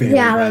also your favorite.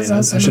 Yeah, that right? was I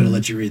also should have mine.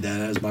 let you read that.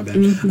 That was my bad.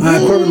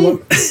 Corbin,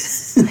 what...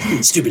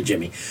 Stupid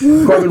Jimmy.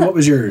 Corbin, what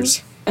was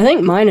yours? I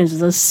think mine is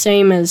the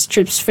same as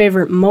Trip's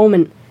favorite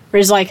moment, where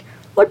he's like,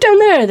 look down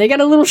there, they got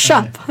a little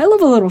shop. I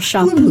love a little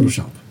shop. I love a little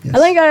shop. Yes. I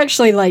think I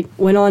actually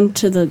went on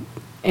to the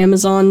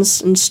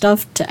Amazons and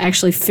stuff to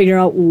actually figure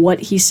out what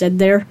he said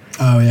there.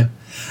 Oh, yeah.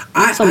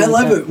 I Something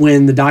like love that. it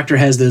when the doctor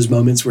has those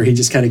moments where he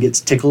just kind of gets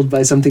tickled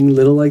by something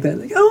little like that.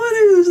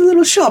 There's a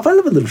little shop. I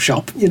love a little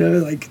shop.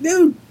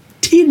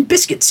 Tea and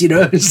biscuits,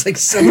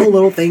 It's several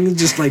little things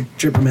just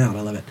trip him out.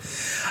 I love it.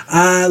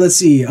 Let's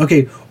see.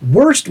 Okay,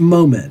 worst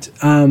moment.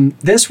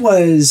 This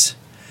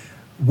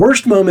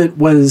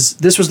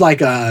was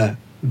like a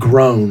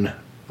groan,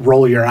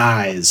 roll your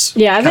eyes.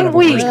 Yeah, I kind think of a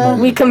worst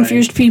moment, we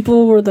confused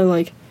people where they're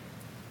like,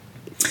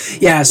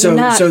 Yeah, so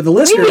the What do you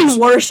listeners. mean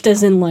worst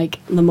as in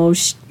the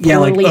most Yeah,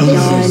 poorly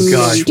done?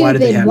 gosh, why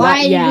did they have Why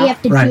that? did Yeah. we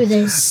have to Right. do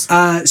this?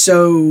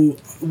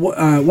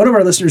 One of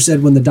our listeners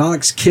said when the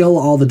Daleks kill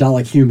all the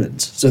Dalek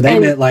humans. So they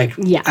And- meant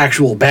yeah.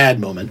 actual bad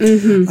moment.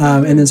 And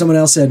then someone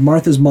else said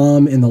Martha's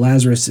mom in the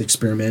Lazarus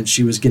experiment,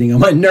 she was getting on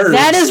my nerves.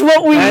 That is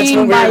what we That's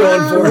mean what by we're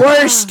going for.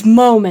 worst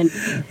moment.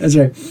 That's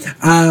right.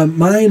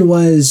 Mine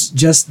was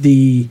just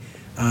the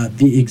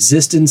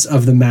existence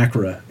of the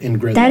macra in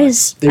Gridlock. That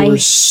is- They were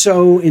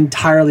so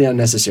entirely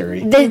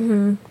unnecessary.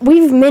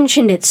 We've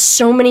mentioned it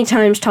so many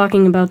times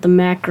talking about the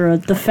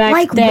macra. The fact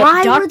Like, that why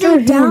were Doctor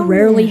they Who down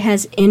rarely there?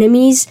 has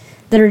enemies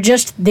that are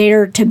just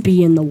there to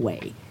be in the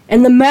way.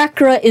 And the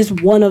macra is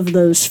one of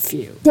those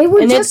few. They were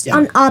And just it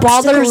an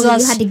obstacle bothers you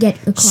us had to get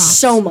across.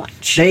 so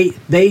much.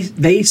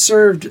 They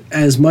served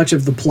as much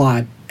of the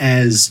plot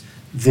as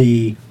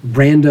the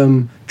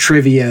random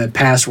trivia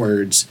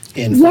passwords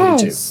in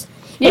 42. Yes.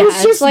 Yeah, it was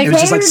it's just like- It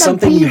was just there like to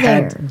something be you there.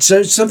 had,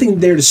 so something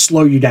there to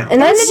slow you down.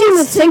 And that's And even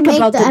it's to think make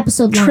about the the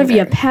episode trivia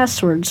longer.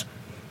 passwords.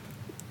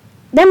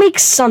 That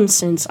makes some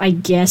sense, I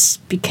guess,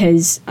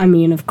 because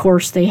of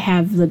course they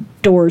have the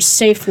doors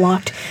safe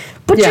locked.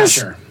 But Yeah, just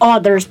sure.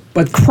 there's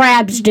But-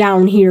 crabs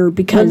down here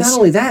because not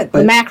only that, the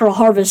but- mackerel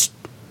harvest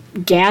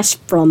gas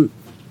from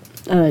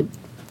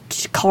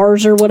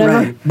cars or whatever.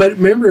 Right. But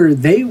remember,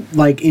 they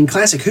in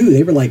Classic Who,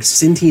 they were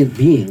sentient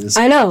beings.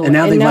 I know, And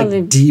now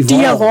they've devolved.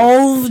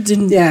 de-evolved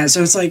and Yeah,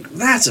 so it's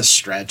that's a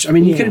stretch. I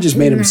mean, you could have just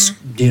made them,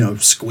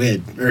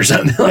 squid or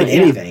something, Yeah.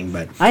 anything.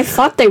 But I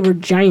thought they were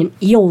giant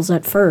eels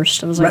at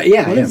first. I was like, Right,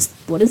 yeah, what yeah. is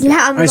what is Yeah,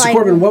 that? I'm all right, so like,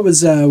 Corbin, what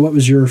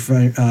was your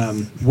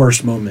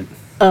worst moment?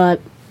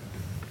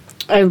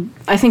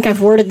 I think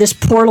I've worded this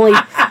poorly.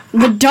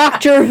 The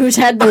doctor who's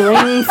had the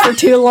ring for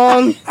too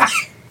long,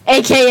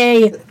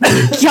 aka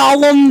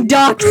Gollum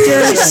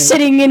Doctor,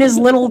 sitting in his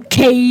little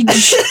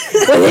cage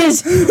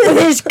with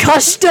his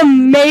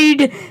custom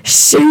made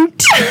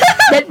suit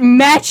that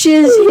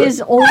matches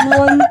his old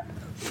one.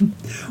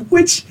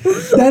 Which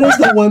that is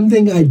the one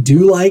thing I do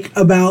like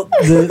about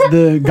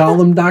the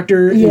Gollum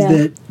Doctor is Yeah.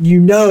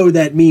 that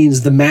that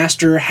means the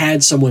master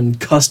had someone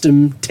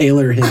custom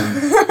tailor him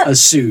a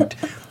suit.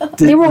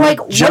 They were like,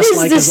 "What just is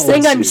like this his old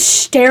thing I'm suit.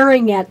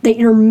 staring at that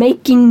you're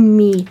making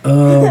me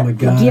Oh my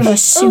gosh. give a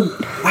suit?"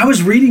 I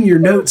was reading your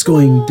notes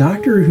going,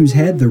 Doctor who's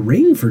had the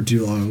ring for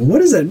too long. What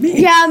does that mean?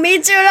 Yeah,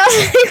 me too. And I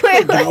was like,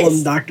 wait, what?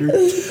 Gollum Doctor.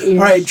 All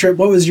right, Trip,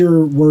 what was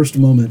your worst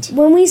moment?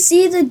 When we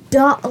see the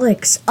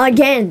Daleks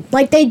again,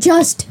 like they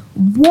just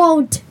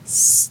won't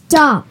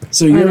stop.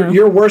 So know.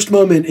 your worst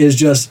moment is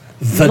just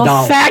the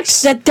Daleks.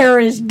 fact that there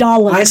is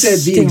Daleks. I said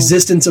the still.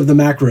 existence of the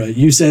Macra.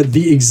 You said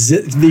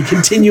the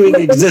continuing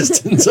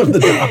existence of the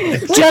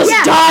Daleks. Just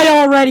Yeah. die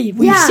already.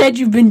 We've Yeah. said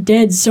you've been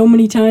dead so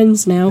many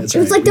times now. That's It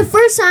was right. like the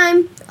first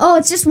time, oh,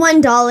 it's just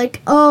one Dalek.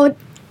 Oh,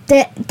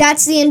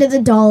 that's the end of the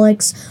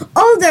Daleks.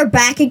 Oh, they're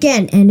back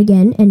again and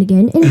again and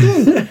again and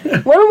again.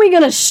 When are we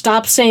gonna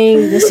stop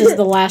saying this is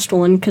the last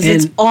one? Because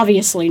it's And-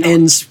 obviously not.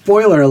 And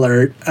spoiler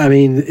alert, I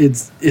mean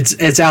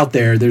it's out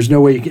there. There's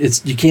no way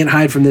you can't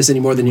hide from this any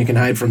more than you can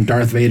hide from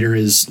Darth Vader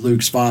as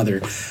Luke's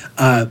father.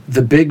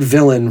 The big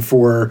villain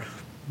for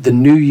the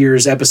New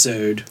Year's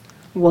episode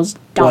was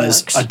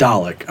was Daleks. a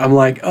Dalek. I'm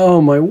like,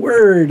 oh my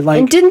word!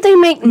 Like And didn't they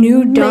make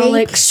new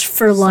Daleks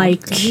for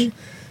like?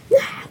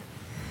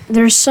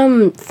 There's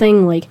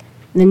something like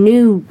the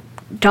new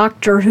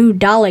Doctor Who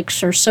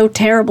Daleks are so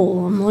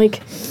terrible. I'm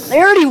like, they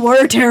already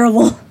were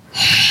terrible.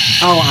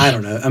 oh, I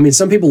don't know. I mean,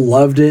 some people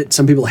loved it,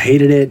 some people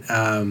hated it.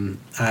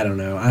 I don't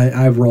know.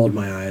 I've rolled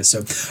my eyes. So,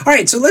 all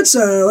right. So let's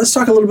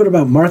talk a little bit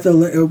about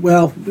Martha.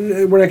 Well,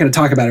 we're not going to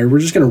talk about her. We're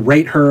just going to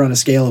rate her on a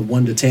scale of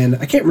 1 to 10.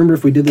 I can't remember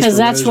if we did this Because for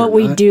that's Rose what or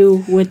we not.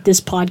 do with this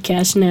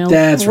podcast now.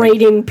 That's right.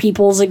 rating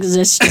people's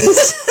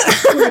existence.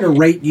 We're going to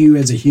rate you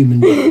as a human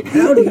being.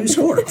 How do you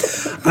score?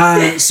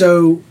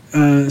 So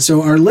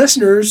our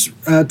listeners,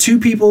 2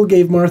 people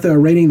gave Martha a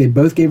rating. They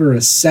both gave her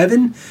a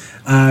 7.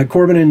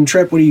 Corbin and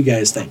Trip, what do you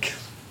guys think?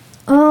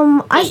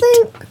 I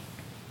think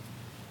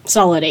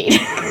Solid 8.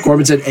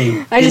 Corbin said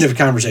 8. I End just- of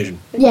conversation.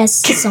 yes,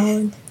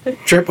 solid.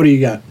 Trip, what do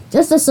you got?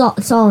 Just a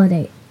solid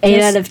 8. 8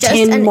 Just- out of just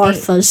 10 an 8.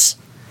 Marthas.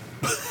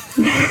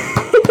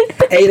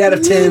 8 out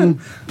of 10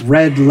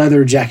 red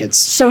leather jackets.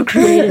 So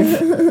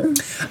creative.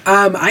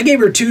 I gave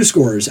her 2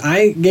 scores.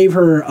 I gave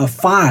her a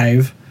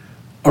 5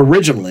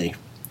 originally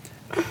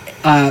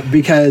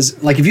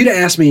because, like, if you'd have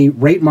asked me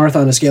rate Martha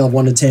on a scale of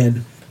 1 to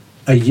 10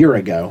 a year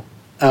ago,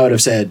 I would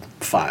have said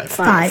 5,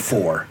 5.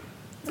 4,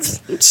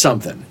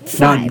 something.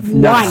 5.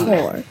 Not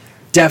 4.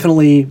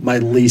 definitely my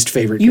least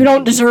favorite. You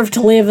don't deserve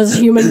to live as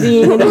a human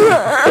being anymore.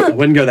 I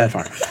wouldn't go that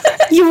far.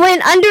 You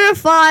went under a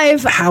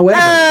 5.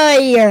 However,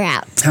 You're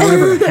out.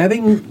 However,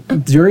 having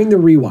during the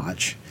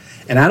rewatch,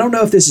 and I don't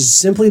know if this is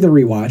simply the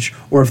rewatch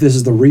or if this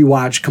is the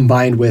rewatch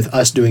combined with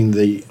us doing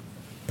the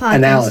Podcast.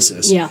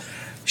 analysis. Yeah.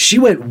 She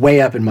went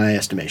way up in my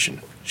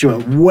estimation. She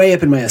went way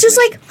up in my Just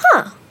estimation.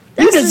 like,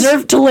 You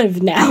deserve to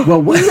live now.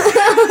 well, what,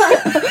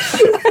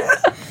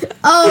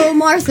 oh,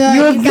 Martha,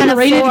 You have you got been a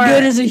rated 4.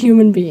 good as a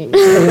human being.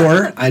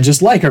 or I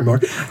just like her more.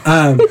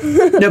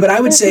 No, but I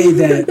would say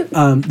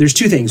that there's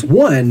 2 things.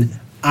 One,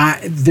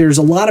 there's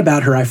a lot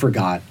about her I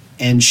forgot,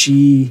 and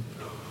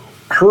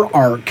her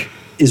arc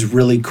is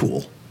really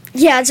cool.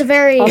 Yeah, it's a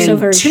very... Also And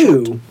very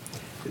 2,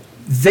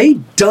 they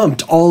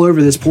dumped all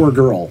over this poor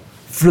girl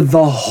for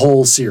the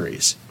whole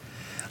series.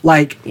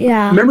 Like,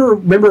 Yeah.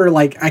 remember,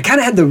 like, I kind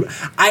of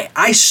had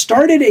I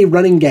started a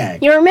running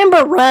gag. You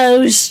remember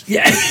Rose?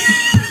 Yeah.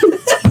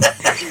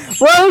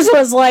 Rose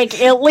was like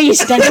at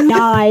least a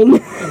 9.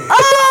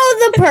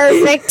 Oh, the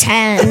perfect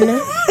 10.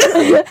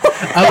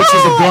 Oh,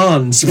 she's a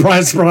blonde.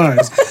 Surprise,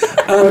 surprise.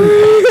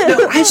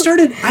 No, I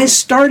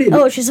started.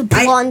 Oh, she's a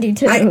blondie,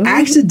 too. I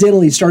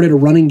accidentally started a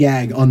running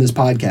gag on this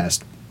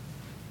podcast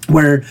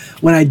where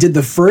when I did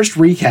the first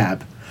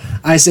recap,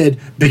 I said,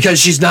 because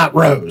she's not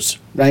Rose,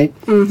 right?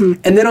 Mm-hmm.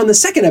 And then on the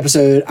second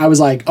episode, I was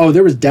like, oh,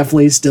 there was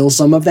definitely still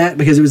some of that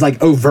because it was like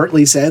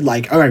overtly said,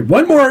 like, all right,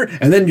 one more,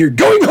 and then you're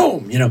going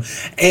home, you know?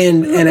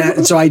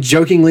 And so I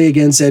jokingly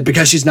again said,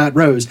 because she's not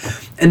Rose.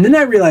 And then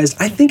I realized,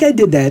 I think I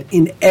did that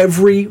in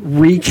every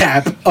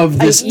recap of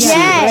this Yeah.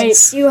 series.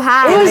 Yes, you It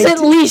have. was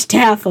at least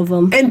half of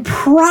them. And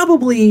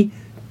probably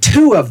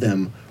 2 of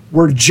them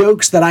were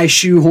jokes that I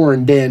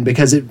shoehorned in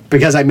because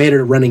I made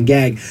it a running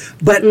gag.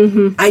 But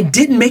I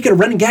didn't make it a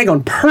running gag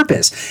on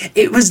purpose.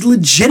 It was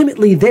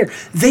legitimately there.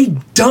 They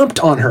dumped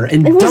on her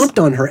and dumped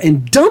on her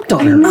and dumped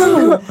on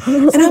her.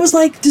 And I was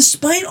like,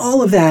 despite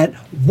all of that,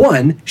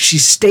 1, she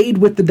stayed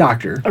with the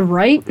doctor.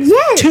 Right?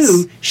 Yes.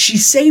 2, she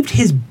saved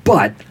his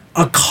butt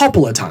a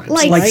couple of times.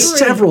 Like Like 3.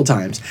 several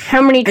times. How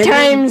many then-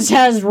 times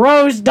has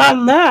Rose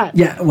done that?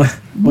 Yeah. Well,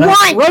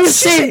 Once. Rose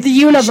saved the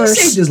universe.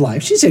 She saved his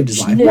life. She saved his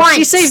life. Yeah, she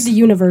Once. saved the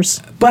universe.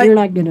 But- But you're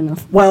not good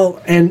enough.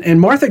 Well, and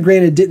Martha,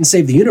 granted, didn't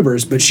save the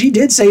universe, but she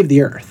did save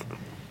the Earth.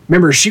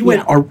 Remember, she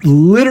went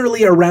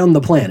literally around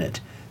the planet,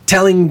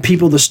 telling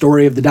people the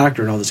story of the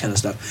Doctor and all this kind of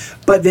stuff.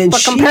 But then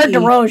But compared to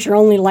Rose, you're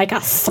only like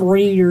a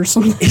 3 or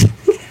something.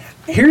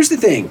 Here's the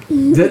thing: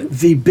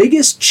 the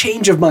biggest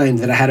change of mind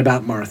that I had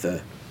about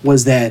Martha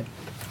was that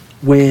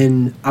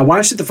when I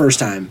watched it the first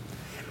time,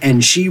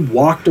 and she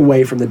walked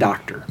away from the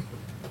Doctor,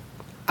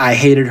 I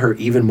hated her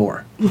even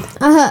more.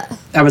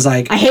 I was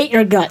like, I hate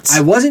your guts. I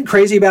wasn't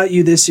crazy about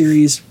you this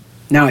series.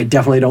 Now I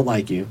definitely don't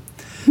like you.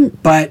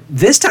 But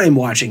this time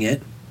watching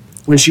it,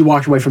 when she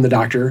walked away from the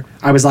doctor,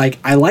 I was like,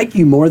 I like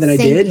you more than I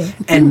Thank did, you.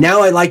 and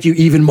now I like you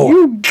even more.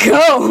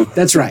 Go.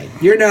 That's right.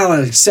 You're now a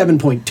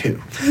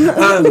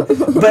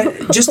 7.2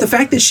 but just the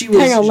fact that she was...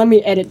 Hang on, let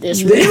me edit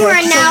this. You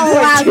are now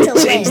allowed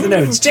to Change the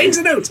live. notes. Change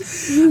the notes.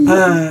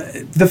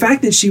 The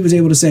fact that she was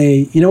able to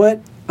say, you know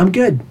what? I'm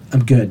good.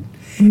 I'm good.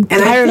 And I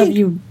Tired of think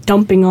you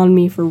dumping on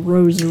me for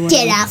Rose or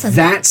whatever. Get out of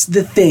that's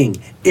the thing,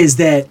 is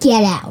that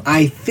Get out.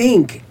 I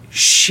think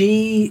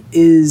she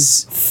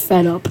is...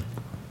 Fed up.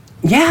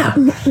 Yeah.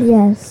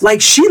 Yes.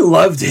 Like, she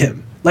loved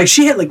him. Like,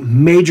 she had, like,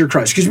 major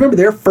crush. Because remember,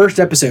 their first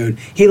episode,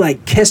 he,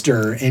 like, kissed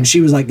her, and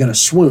she was, like, gonna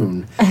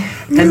swoon.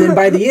 And then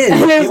by the end,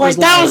 And it was like,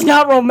 that was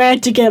not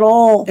romantic at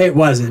all. It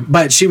wasn't.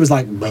 But she was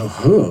like, all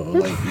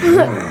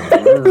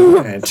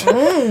right.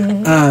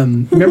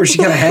 Remember, she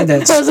kind of had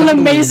that... That was an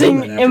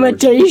amazing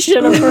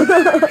imitation of her.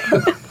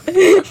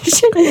 You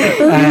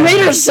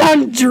made her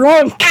sound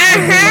drunk.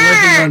 I'm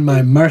working on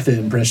my Martha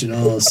impression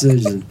all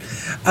season.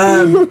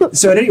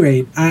 So at any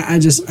rate,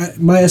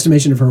 my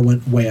estimation of her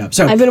went way up.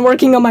 So I've been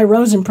working on my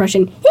Rose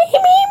impression.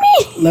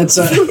 let's...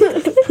 why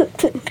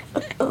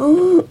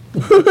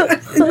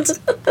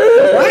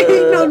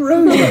hating on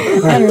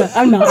Rose? All right.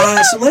 I'm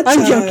not. So let's,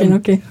 I'm joking,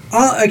 okay.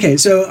 Okay,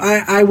 so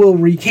I will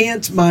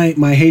recant my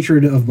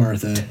hatred of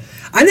Martha.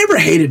 I never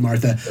hated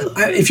Martha.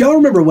 If y'all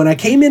remember, when I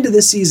came into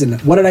this season,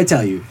 what did I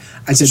tell you?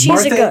 I said, She's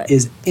Martha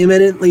is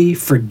eminently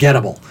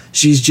forgettable.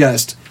 She's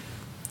just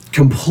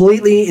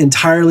completely,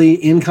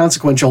 entirely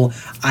inconsequential.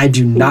 I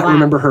do not Wow.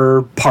 remember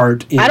her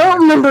part in I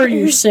don't remember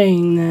you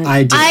saying that.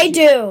 I do. I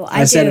do.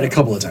 I said it a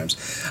couple of times.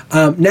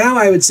 Now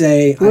I would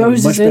say I have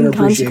Rose much is better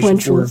appreciation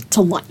inconsequential for...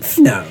 to life.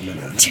 No.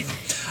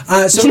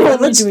 So You don't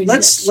need to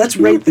let's exist. let's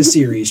rate the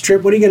series.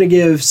 Trip, what are you going to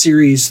give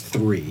series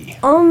 3?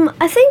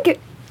 I think,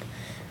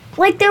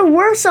 like, there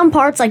were some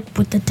parts, like,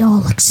 with the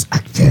Daleks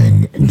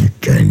again and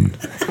again.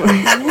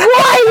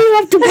 Why do you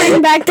have to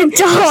bring back the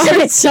dog?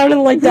 It sounded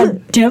like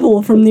that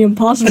devil from the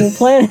Impossible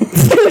Planet.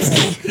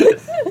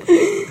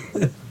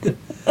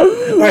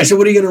 All right, so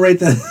what are you going to rate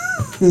the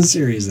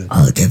series then?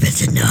 I'll give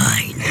it a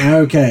 9.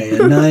 Okay,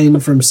 a 9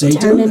 from Turn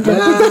Satan. into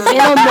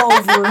film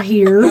over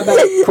here.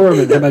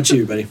 Corbin, how about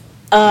you, buddy?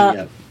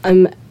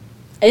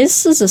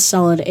 This is a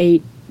solid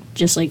 8,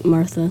 just like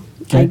Martha.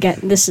 Okay.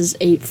 This is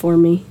 8 for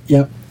me.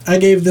 Yep. I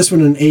gave this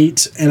one an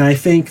 8, and I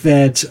think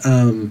that It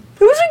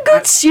was a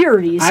good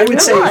series. I would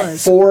It say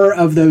was. 4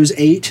 of those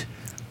 8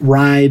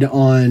 ride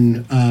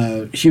on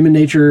Human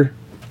Nature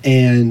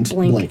and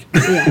Blink.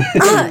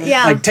 Yeah.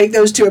 Yeah. Like, take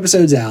those 2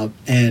 episodes out,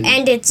 and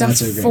it's a not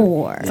so great.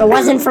 4. If it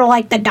wasn't for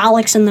like the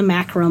Daleks and the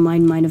Macra,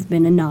 mine might have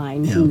been a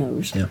 9. Who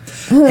knows? Yeah.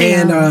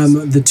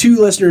 And the 2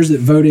 listeners that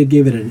voted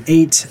gave it an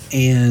 8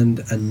 and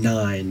a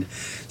 9.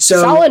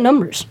 So Solid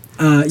numbers.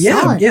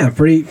 Yeah,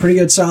 pretty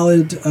good,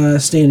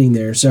 solid standing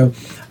there. So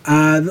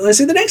let's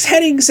see. The next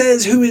heading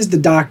says, "Who is the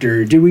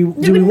Doctor?" Do we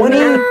want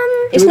to?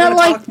 It's not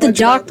like the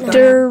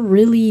Doctor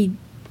really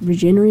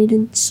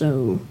regenerated,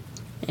 so.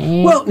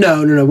 Well,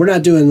 no. We're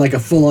not doing like a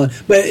full on.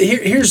 But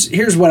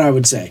here's what I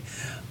would say.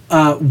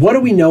 What do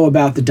we know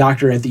about the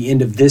Doctor at the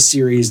end of this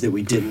series that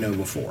we didn't know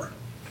before?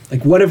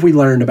 Like, what have we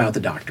learned about the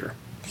Doctor?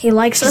 He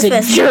likes He's the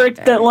a fifth. jerk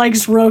that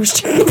likes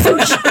roast.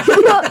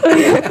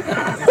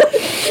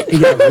 He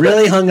got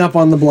really hung up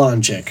on the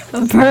blonde chick.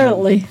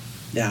 Apparently.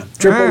 Yeah.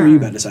 Trip, what were you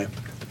about to say?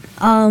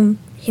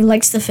 He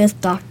likes the 5th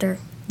Doctor.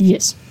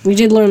 Yes, we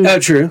did learn Oh,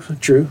 that. true.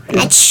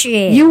 That's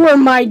shit. You were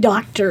my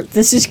doctor.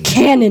 This is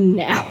canon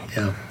now.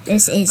 Yeah.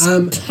 This is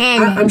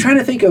canon. I'm trying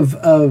to think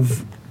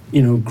of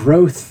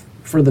growth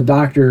for the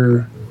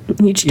Doctor.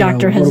 Each You know,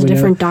 doctor what has do a we know?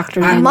 different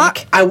doctor.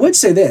 I would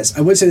say this.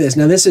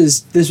 Now this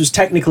was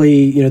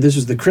technically, this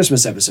was the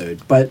Christmas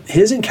episode, but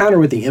his encounter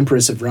with the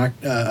Empress of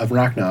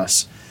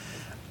Rachnos.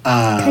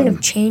 kind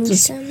of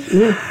changed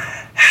him.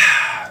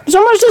 It's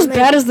almost as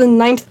bad as the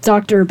 9th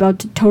Doctor about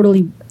to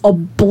totally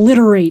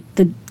obliterate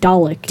the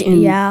Dalek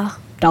in Yeah.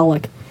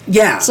 Dalek.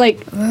 Yeah. It's like,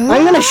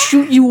 I'm going to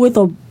shoot you with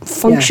a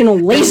functional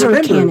And laser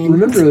cannon.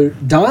 Remember,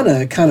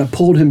 Donna kind of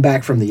pulled him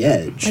back from the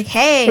edge. Like,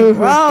 hey, Mm-hmm.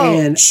 bro,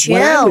 And chill.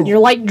 what I would- You're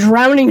like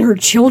drowning her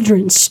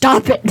children.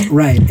 Stop it.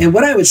 Right. And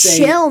what I would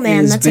say Chill,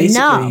 man, is that's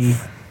basically,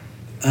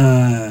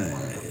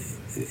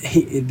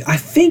 I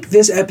think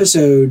this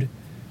episode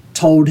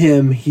told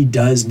him he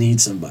does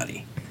need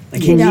somebody.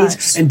 Like he needs,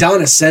 does. and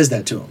Donna says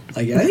that to him.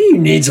 Like, I think you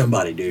need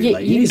somebody, dude.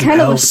 Like, you You're need some kind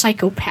of help. a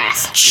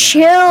psychopath.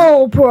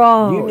 Chill, You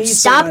bro. need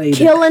Stop somebody to-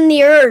 killing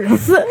the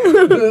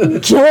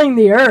earth. Killing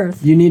the Earth.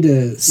 You need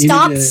to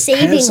Stop have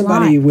saving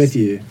somebody lives. with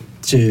you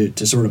to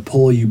sort of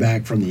pull you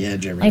back from the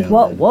edge every Like, now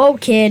whoa, and then. whoa,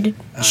 kid.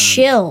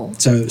 Chill.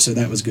 So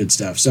that was good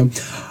stuff. So,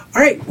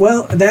 all right,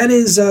 well,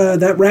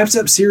 that wraps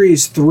up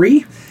series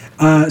 3.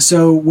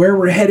 So where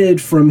we're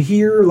headed from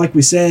here, like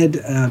we said,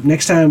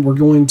 next time we're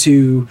going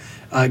to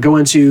go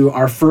into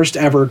our first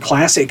ever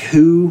classic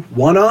Who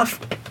one-off.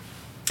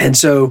 And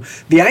so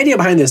the idea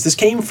behind this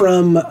came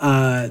from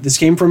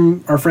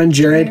our friend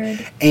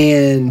Jared,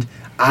 and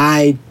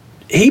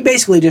he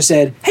basically just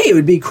said, hey, it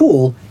would be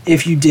cool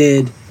if you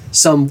did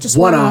some Just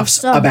one-off one-offs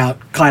stuff.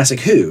 about Classic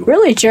Who.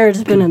 Really,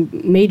 Jared's been a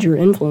major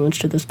influence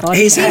to this podcast.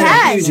 He's had a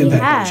has, huge he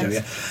impact on the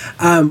has.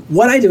 show. Yeah.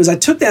 What I did was I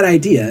took that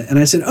idea and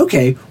I said,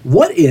 okay,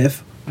 what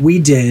if we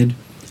did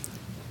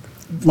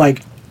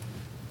like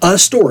a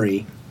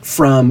story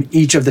from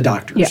each of the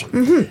doctors? Yeah.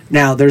 Mm-hmm.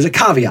 Now, there's a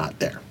caveat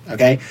there.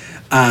 Okay,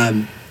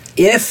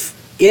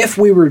 if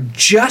we were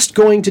just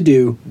going to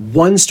do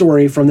one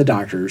story from the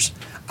doctors,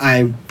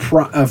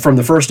 from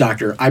the first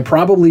Doctor, I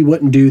probably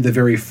wouldn't do the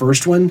very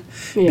first one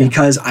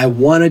because I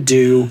want to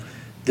do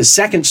the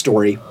second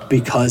story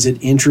because it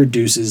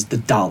introduces the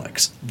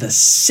Daleks. The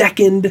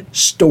second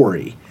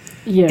story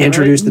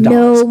introduced the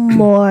Daleks. No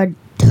more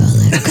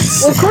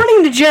Daleks. Well,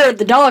 according to Jared,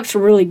 the Daleks are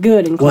really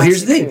good in Well,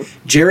 here's the Classic thing.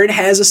 Who. Jared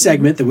has a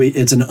segment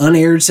it's an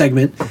unaired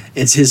segment.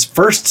 It's his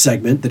first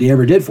segment that he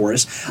ever did for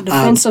us.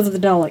 Defense of the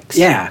Daleks.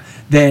 Yeah,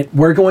 that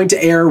we're going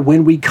to air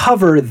when we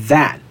cover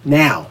that.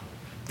 Now,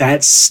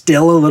 that's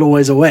still a little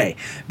ways away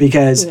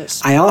because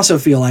Yes. I also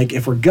feel like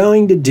if we're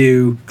going to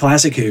do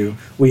Classic Who,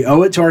 we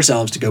owe it to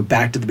ourselves to go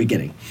back to the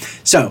beginning.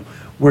 So,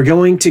 we're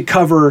going to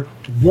cover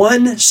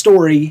one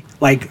story,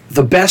 like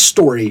the best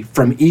story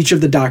from each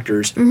of the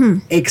Doctors,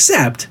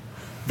 except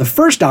the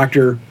first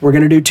Doctor, we're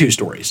going to do two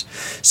stories.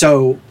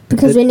 So,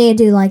 Because we need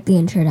to do like the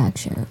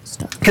introduction and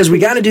stuff. because we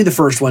got to do the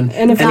first one.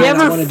 And if we then I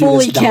ever wanna do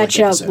fully this Dalek catch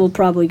up, episode. we'll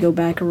probably go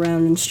back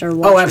around and start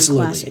watching Oh,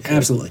 absolutely, Classic Who.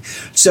 absolutely.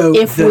 So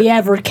If we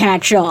ever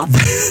catch up.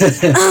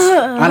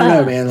 I don't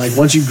know, man. Like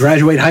once you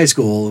graduate high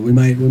school, we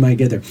might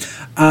get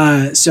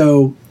there.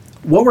 So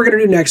what we're going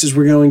to do next is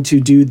we're going to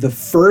do the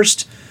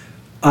first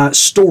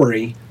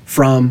story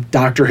from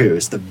Doctor Who.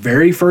 It's the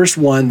very first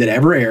one that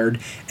ever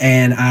aired,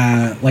 and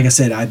like I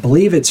said, I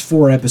believe it's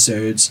 4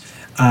 episodes.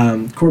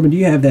 Corbin, do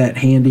you have that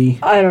handy?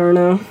 I don't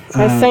know.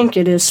 I think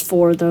it is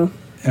 4, though.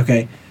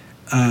 Okay.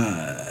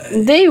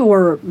 They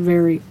were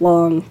very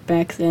long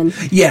back then.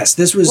 Yes,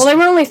 this was Well, they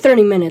were only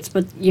 30 minutes,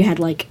 but you had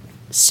like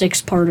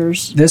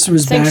 6-parters. this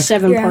was I think back.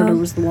 7-parter Yeah.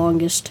 was the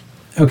longest.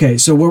 Okay,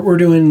 so what we're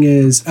doing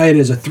is it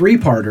is a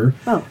 3-parter.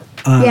 Oh,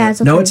 Yeah,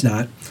 it's a No, three. it's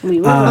not. we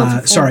were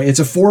right. Sorry, it's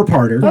a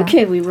 4-parter.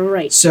 Okay, we were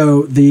right.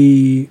 So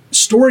the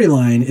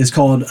storyline is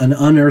called An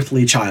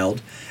Unearthly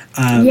Child.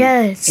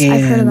 Yes,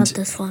 I've heard and- about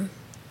this one.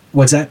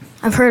 What's that?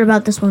 I've heard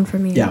about this one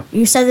from you. Yeah.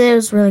 You said that it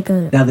was really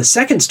good. Now the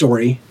second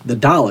story, The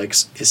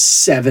Daleks, is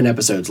 7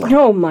 episodes long.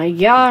 Oh my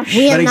gosh.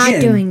 We are But not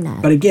again- doing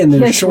that. But again,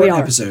 they're Yes, short we are.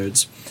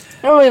 episodes.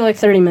 Only like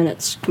 30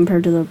 minutes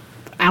compared to the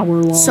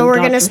hour-long So we're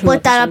Doctor gonna Who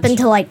split that up episodes.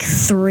 into like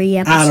 3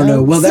 episodes. I don't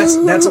know. Well, that's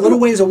a little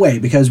ways away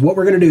because what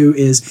we're going to do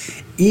is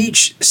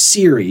each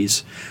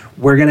series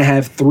we're going to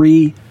have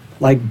 3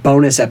 like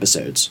bonus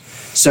episodes.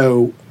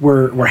 So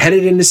we're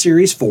headed into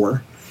series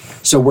 4.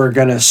 So we're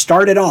going to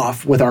start it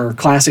off with our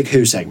Classic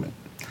Who segment.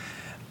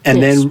 And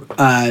Yes.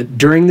 then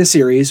during the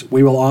series,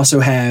 we will also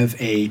have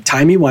a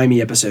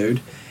timey-wimey episode.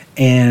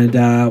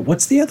 And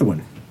what's the other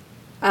one?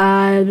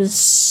 It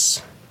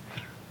was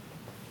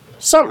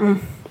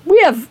something. We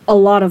have a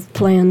lot of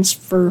plans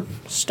for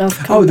stuff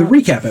coming Oh, the up.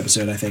 recap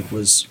episode I think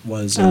was.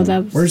 Oh,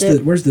 that was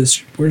it. Where's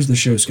the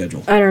show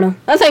schedule? I don't know.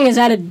 That thing is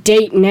out of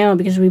date now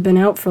because we've been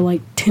out for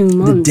like 2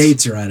 months. The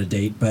dates are out of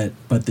date, but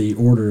the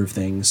order of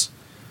things.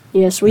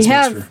 Yes, we is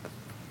what's have.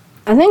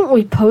 I think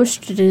we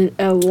posted it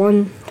at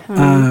one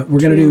time. We're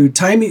gonna too. do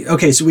timey.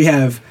 Okay, so we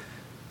have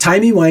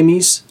timey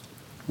wimeys,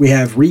 we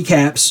have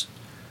recaps,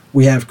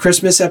 we have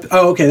Christmas.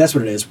 Oh, okay, that's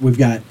what it is. We've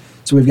got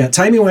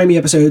timey wimey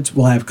episodes.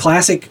 We'll have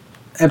classic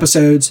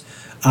episodes.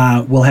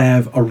 We'll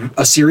have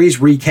a series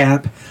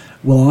recap.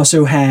 We'll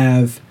also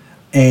have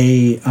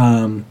a.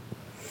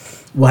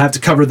 We'll have to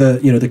cover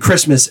the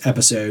Christmas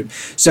episode.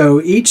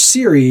 So each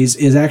series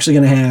is actually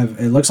going to have.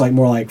 It looks like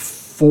more like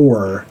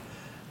 4.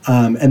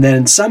 And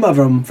then some of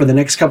them for the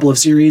next couple of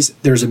series,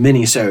 there's a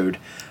mini-sode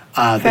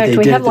that In fact, they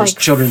we did. have There's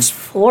like children's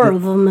 4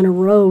 of them in a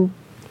row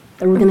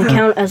that we're going to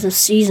count as a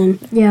season.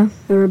 Yeah.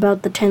 They're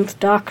about the 10th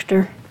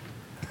Doctor.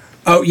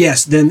 Oh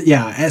yes, then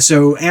yeah.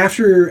 So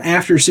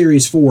after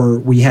series 4,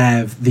 we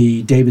have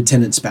the David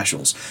Tennant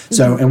specials.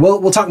 So and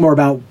we'll talk more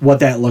about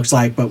what that looks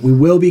like. But we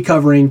will be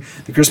covering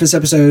the Christmas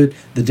episode,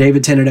 the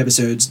David Tennant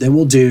episodes. Then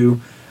we'll do.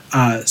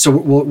 So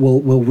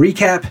we'll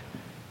recap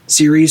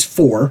series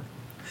 4.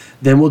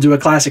 Then we'll do a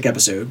classic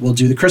episode. We'll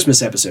do the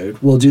Christmas episode.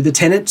 We'll do the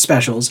Tennant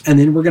specials, and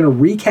then we're going to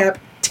recap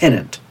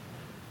Tennant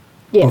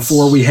Yes.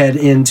 before we head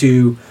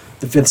into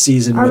the 5th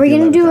season. Are with we the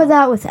going to 11th do hour.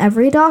 that with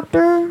every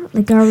Doctor?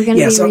 Like, are we going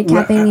to be so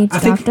recapping each I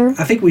think, Doctor?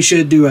 I think we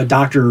should do a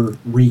Doctor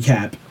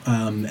recap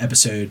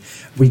episode.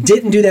 We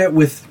didn't do that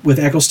with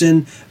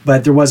Eccleston,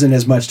 but there wasn't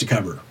as much to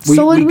cover.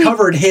 So would we we-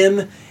 covered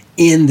him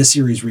in the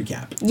series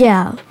recap.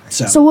 Yeah.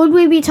 So, So would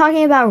we be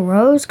talking about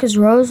Rose? Because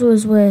Rose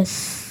was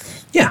with.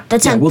 yeah, the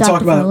 10th yeah, we'll talk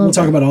Doctor for a about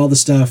little bit. all the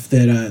stuff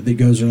that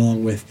goes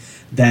along with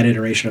that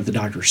iteration of the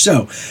Doctor.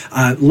 So,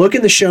 look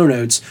in the show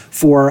notes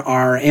for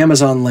our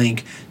Amazon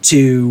link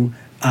to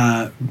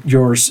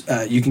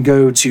you can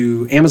go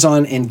to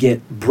Amazon and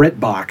get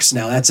BritBox.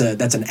 Now that's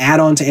an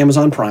add-on to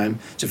Amazon Prime.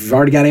 So if you've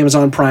already got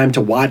Amazon Prime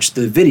to watch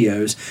the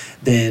videos,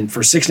 then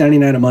for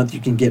 $6.99 a month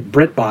you can get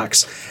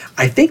BritBox.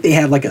 I think they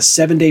have like a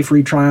 7-day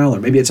free trial, or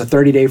maybe it's a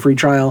 30-day free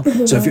trial.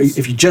 So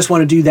if you just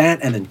want to do that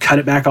and then cut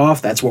it back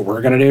off, that's what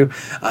we're going to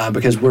do,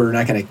 because we're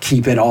not going to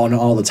keep it on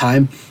all the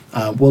time.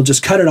 We'll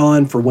just cut it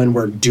on for when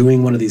we're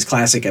doing one of these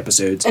classic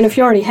episodes. And if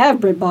you already have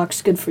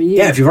BritBox, good for you.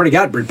 Yeah, if you've already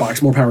got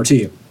BritBox, more power to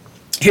you.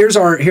 Here's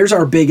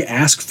our big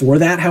ask for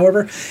that,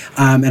 however,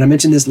 and I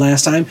mentioned this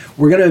last time.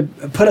 We're going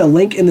to put a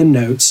link in the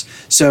notes,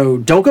 so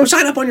don't go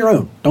sign up on your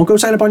own. Don't go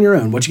sign up on your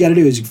own. What you got to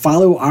do is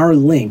follow our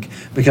link,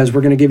 because we're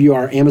going to give you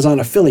our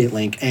Amazon affiliate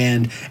link,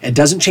 and it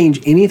doesn't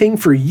change anything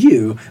for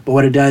you, but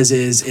what it does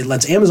is it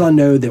lets Amazon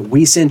know that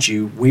we sent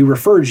you, we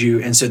referred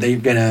you, and so they're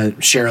going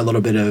to share a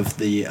little bit of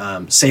the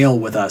sale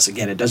with us.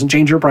 Again, it doesn't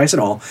change your price at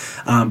all,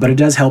 but it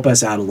does help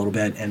us out a little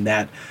bit, and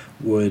that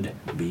would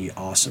be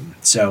awesome.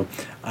 So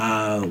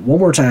one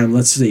more time,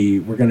 let's see.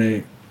 We're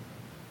gonna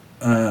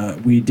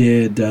we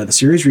did the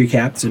series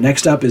recap. So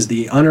next up is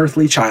The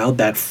Unearthly Child,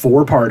 that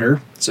 4-parter.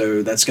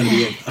 So that's going to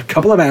be a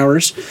couple of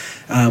hours.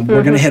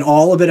 We're going to hit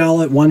all of it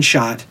all at one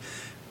shot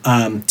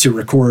to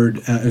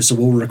record. So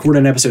we'll record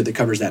an episode that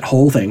covers that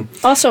whole thing.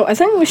 Also, I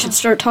think we should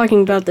start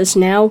talking about this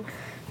now.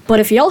 But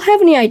if y'all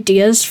have any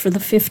ideas for the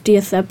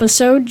 50th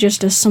episode,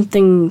 just as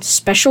something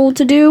special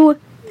to do,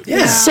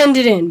 send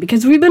it in,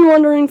 because we've been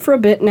wondering for a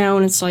bit now,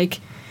 and it's like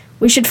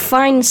we should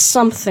find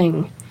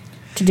something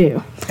to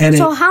do. And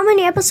So how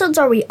many episodes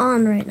are we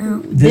on right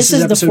now? this is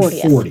the episode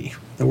 40th. 40.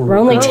 That We're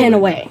only recording. 10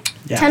 away.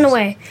 Yeah. 10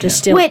 away. Just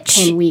still Which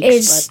 10 weeks,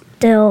 is but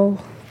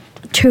still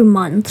 2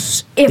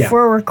 months if Yeah.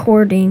 we're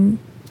recording.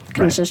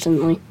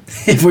 consistently.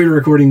 If we're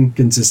recording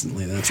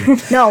consistently, that's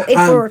right. No, if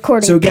we're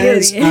recording. So,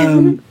 guys,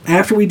 period.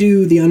 after we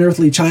do The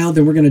Unearthly Child,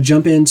 then we're going to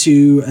jump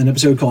into an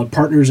episode called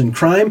Partners in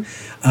Crime.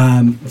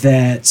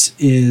 That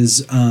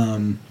is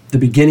the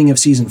beginning of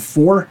season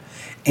 4,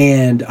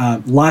 and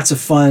lots of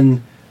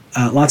fun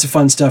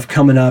stuff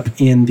coming up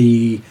in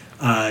the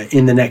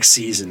next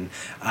season.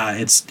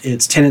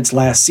 It's Tennant's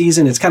last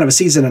season. It's kind of a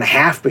season and a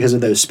half because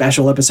of those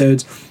special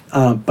episodes.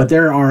 But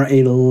there are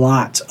a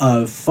lot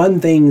of fun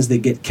things that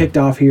get kicked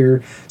off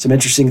here, some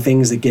interesting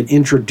things that get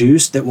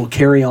introduced that will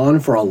carry on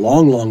for a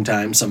long, long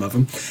time, some of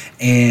them.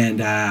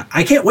 And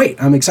I can't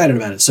wait. I'm excited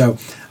about it. So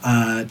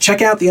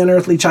check out The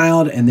Unearthly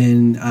Child, and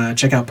then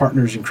check out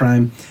Partners in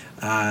Crime.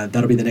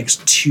 That'll be the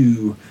next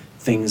 2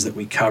 things that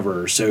we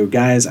cover. So,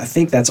 guys, I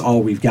think that's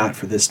all we've got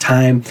for this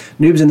time.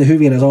 Noobs in the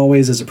Whovian, as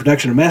always, is a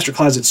production of Master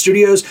Closet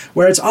Studios,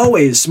 where it's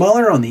always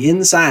smaller on the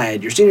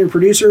inside. Your senior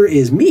producer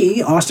is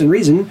me, Austin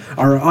Reason.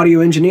 Our audio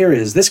engineer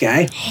is this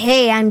guy.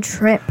 Hey, I'm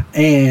Trip.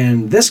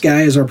 And this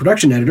guy is our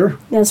production editor.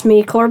 That's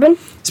me, Corbin.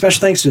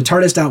 Special thanks to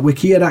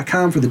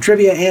TARDIS.wikia.com for the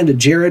trivia, and to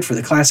Jared for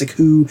the Classic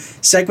Who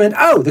segment.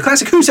 Oh, the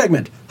Classic Who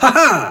segment!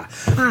 Ha-ha!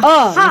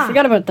 Oh, I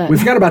forgot about that. We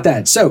forgot about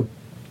that. So,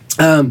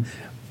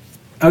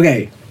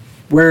 okay.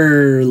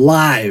 We're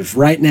live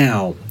right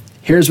now.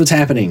 Here's what's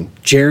happening.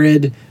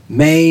 Jared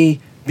may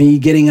be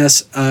getting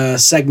us a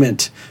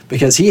segment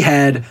because he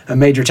had a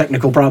major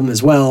technical problem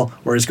as well,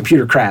 where his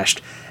computer crashed.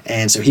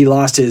 And so he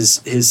lost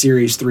his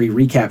Series 3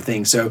 recap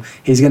thing. So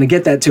he's going to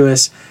get that to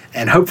us,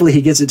 and hopefully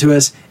he gets it to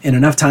us in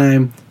enough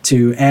time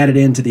to add it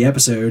into the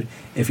episode.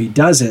 If he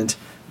doesn't,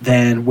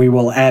 then we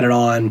will add it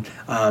on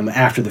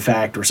after the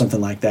fact or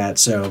something like that.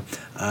 So,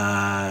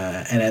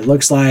 and it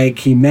looks like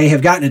he may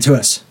have gotten it to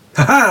us.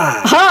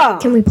 Ha-ha! Ha!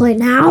 Can we play it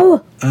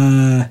now?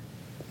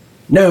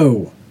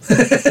 No.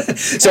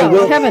 So we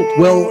haven't.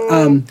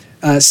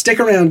 we'll stick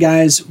around,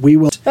 guys. We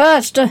will.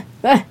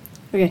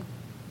 Okay.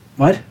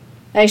 What?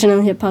 I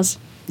accidentally hit pause.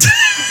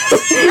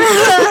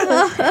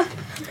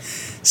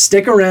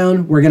 Stick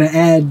around. We're going to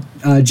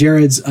add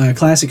Jared's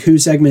Classic Who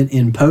segment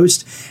in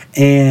post,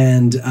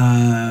 and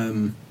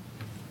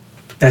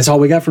that's all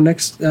we got for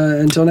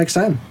until next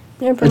time.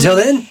 Yeah, Until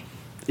then,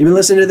 you've been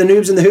listening to the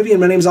Noobs and the Whovian.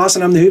 My name's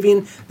Austin. I'm the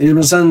Whovian. These are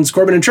my sons,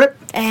 Corbin and Trip.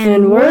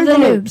 And we're the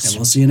noobs. And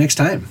we'll see you next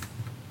time.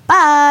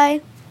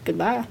 Bye.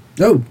 Goodbye.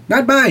 No,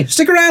 not bye.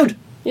 Stick around.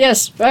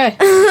 Yes, bye.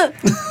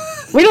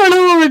 We don't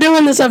know what we're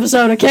doing this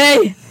episode,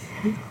 okay?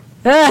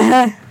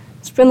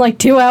 It's been like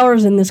 2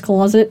 hours in this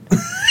closet.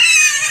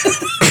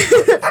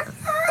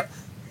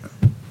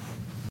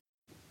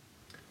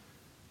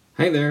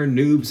 Hi there,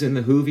 Noobs in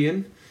the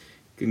Whovian.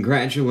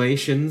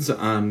 Congratulations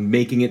on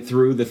making it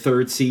through the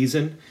 3rd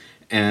season.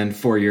 And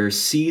for your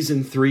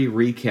Season 3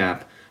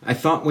 recap, I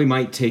thought we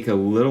might take a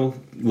little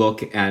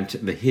look at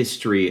the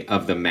history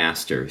of the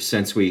Master,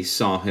 since we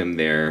saw him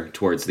there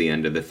towards the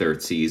end of the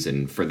 3rd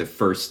season for the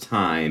first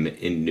time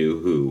in New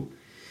Who.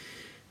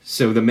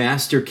 So the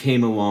Master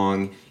came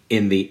along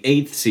in the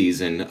 8th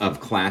season of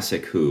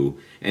Classic Who,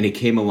 and he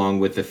came along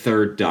with the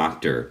 3rd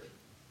Doctor.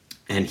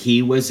 And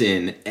he was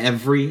in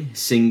every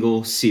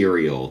single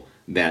serial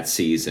that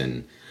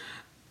season.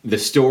 the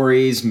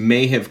stories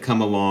may have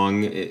come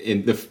along.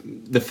 In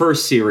the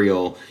first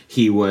serial,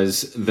 he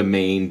was the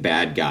main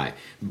bad guy.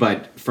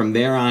 But from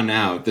there on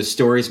out, the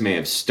stories may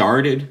have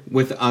started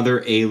with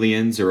other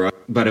aliens,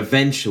 but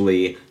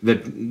eventually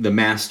the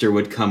Master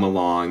would come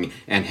along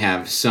and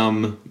have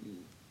some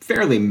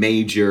fairly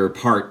major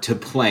part to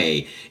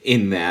play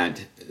in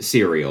that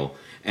serial.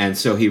 And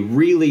so he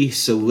really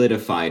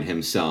solidified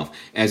himself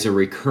as a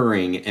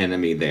recurring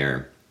enemy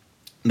there.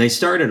 They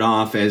started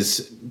off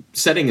as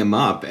setting him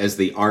up as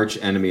the arch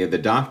enemy of the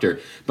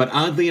Doctor, but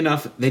oddly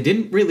enough, they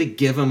didn't really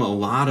give him a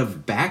lot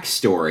of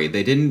backstory.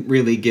 They didn't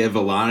really give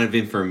a lot of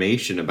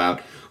information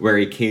about where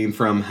he came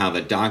from, how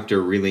the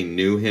Doctor really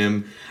knew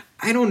him.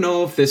 I don't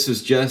know if this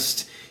was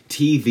just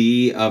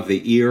TV of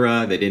the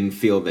era. They didn't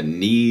feel the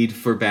need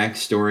for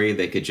backstory.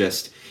 They could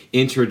just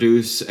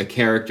introduce a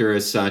character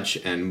as such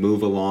and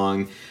move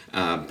along,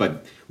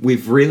 but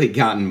we've really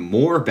gotten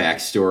more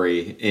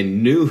backstory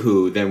in New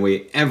Who than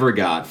we ever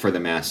got for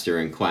the Master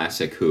in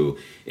Classic Who,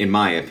 in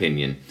my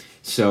opinion.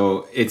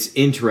 So it's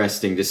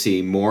interesting to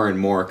see more and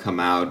more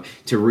come out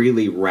to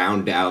really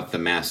round out the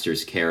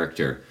Master's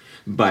character.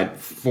 But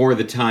for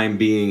the time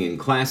being in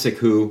Classic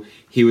Who,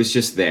 he was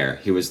just there.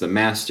 He was the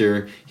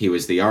Master. He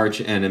was the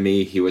arch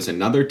enemy. He was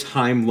another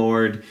Time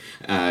Lord.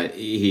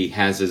 He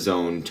has his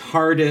own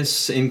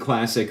TARDIS in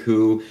Classic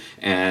Who,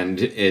 and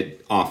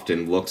it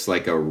often looks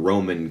like a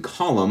Roman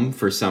column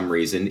for some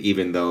reason,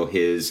 even though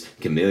his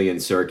chameleon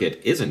circuit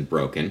isn't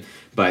broken.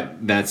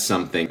 But that's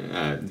something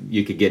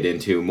you could get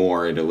into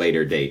more at a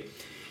later date.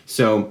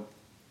 So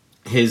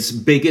his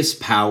biggest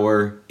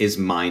power is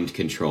mind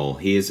control.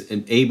 He is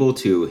able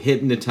to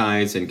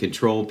hypnotize and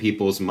control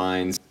people's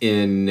minds.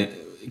 In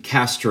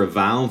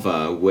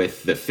Castrovalva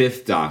with the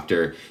Fifth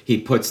Doctor, he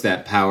puts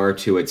that power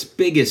to its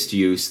biggest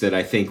use that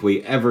I think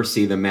we ever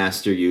see the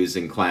Master use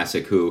in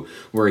Classic Who,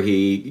 where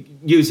he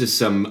uses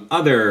some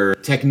other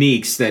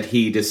techniques that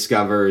he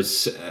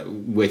discovers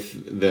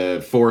with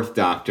the Fourth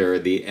Doctor,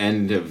 the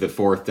end of the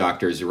Fourth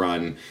Doctor's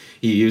run.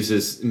 He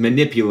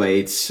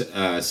manipulates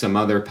some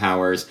other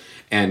powers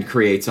and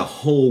creates a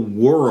whole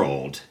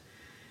world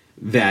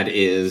that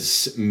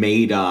is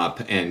made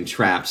up and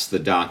traps the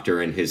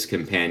Doctor and his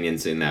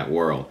companions in that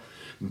world.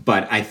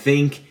 But I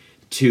think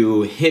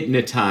to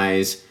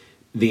hypnotize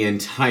the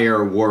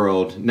entire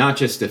world, not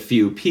just a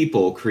few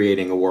people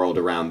creating a world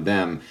around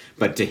them,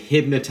 but to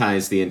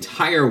hypnotize the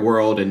entire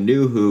world and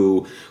New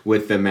Who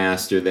with the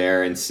Master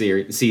there in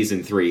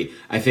season 3,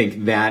 I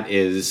think that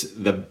is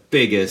the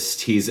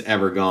biggest he's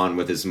ever gone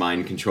with his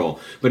mind control.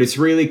 But it's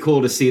really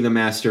cool to see the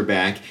Master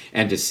back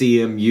and to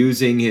see him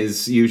using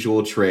his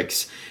usual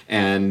tricks,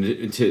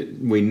 and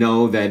we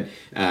know that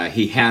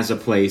he has a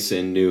place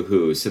in New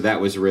Who, so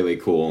that was really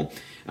cool.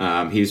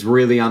 He's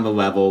really on the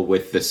level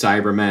with the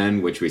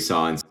Cybermen, which we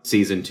saw in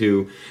Season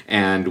 2,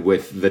 and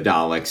with the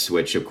Daleks,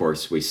 which, of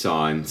course, we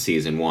saw in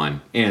Season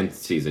 1 and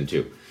Season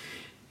 2.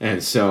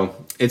 And so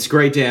it's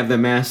great to have the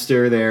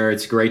Master there.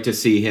 It's great to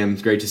see him.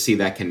 It's great to see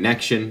that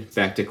connection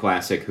back to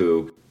Classic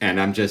Who.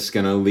 And I'm just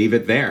going to leave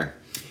it there.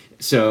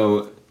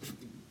 So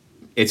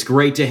it's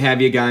great to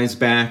have you guys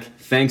back.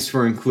 Thanks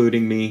for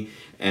including me.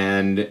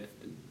 And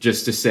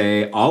just to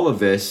say, all of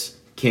this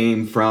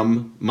came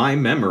from my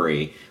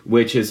memory,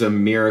 which is a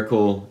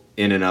miracle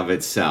in and of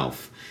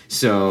itself.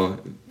 So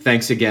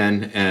thanks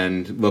again,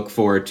 and look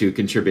forward to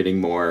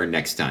contributing more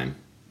next time.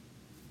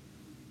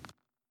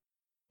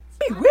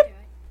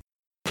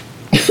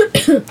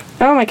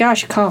 Oh my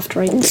gosh, you coughed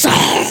right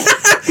inside.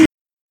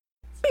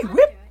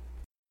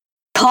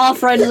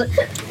 Cough right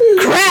inside.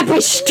 Crap,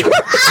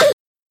 I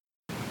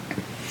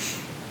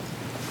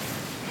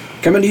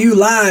Coming to you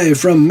live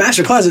from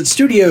Master Closet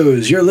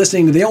Studios. You're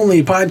listening to the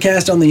only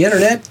podcast on the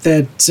internet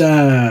that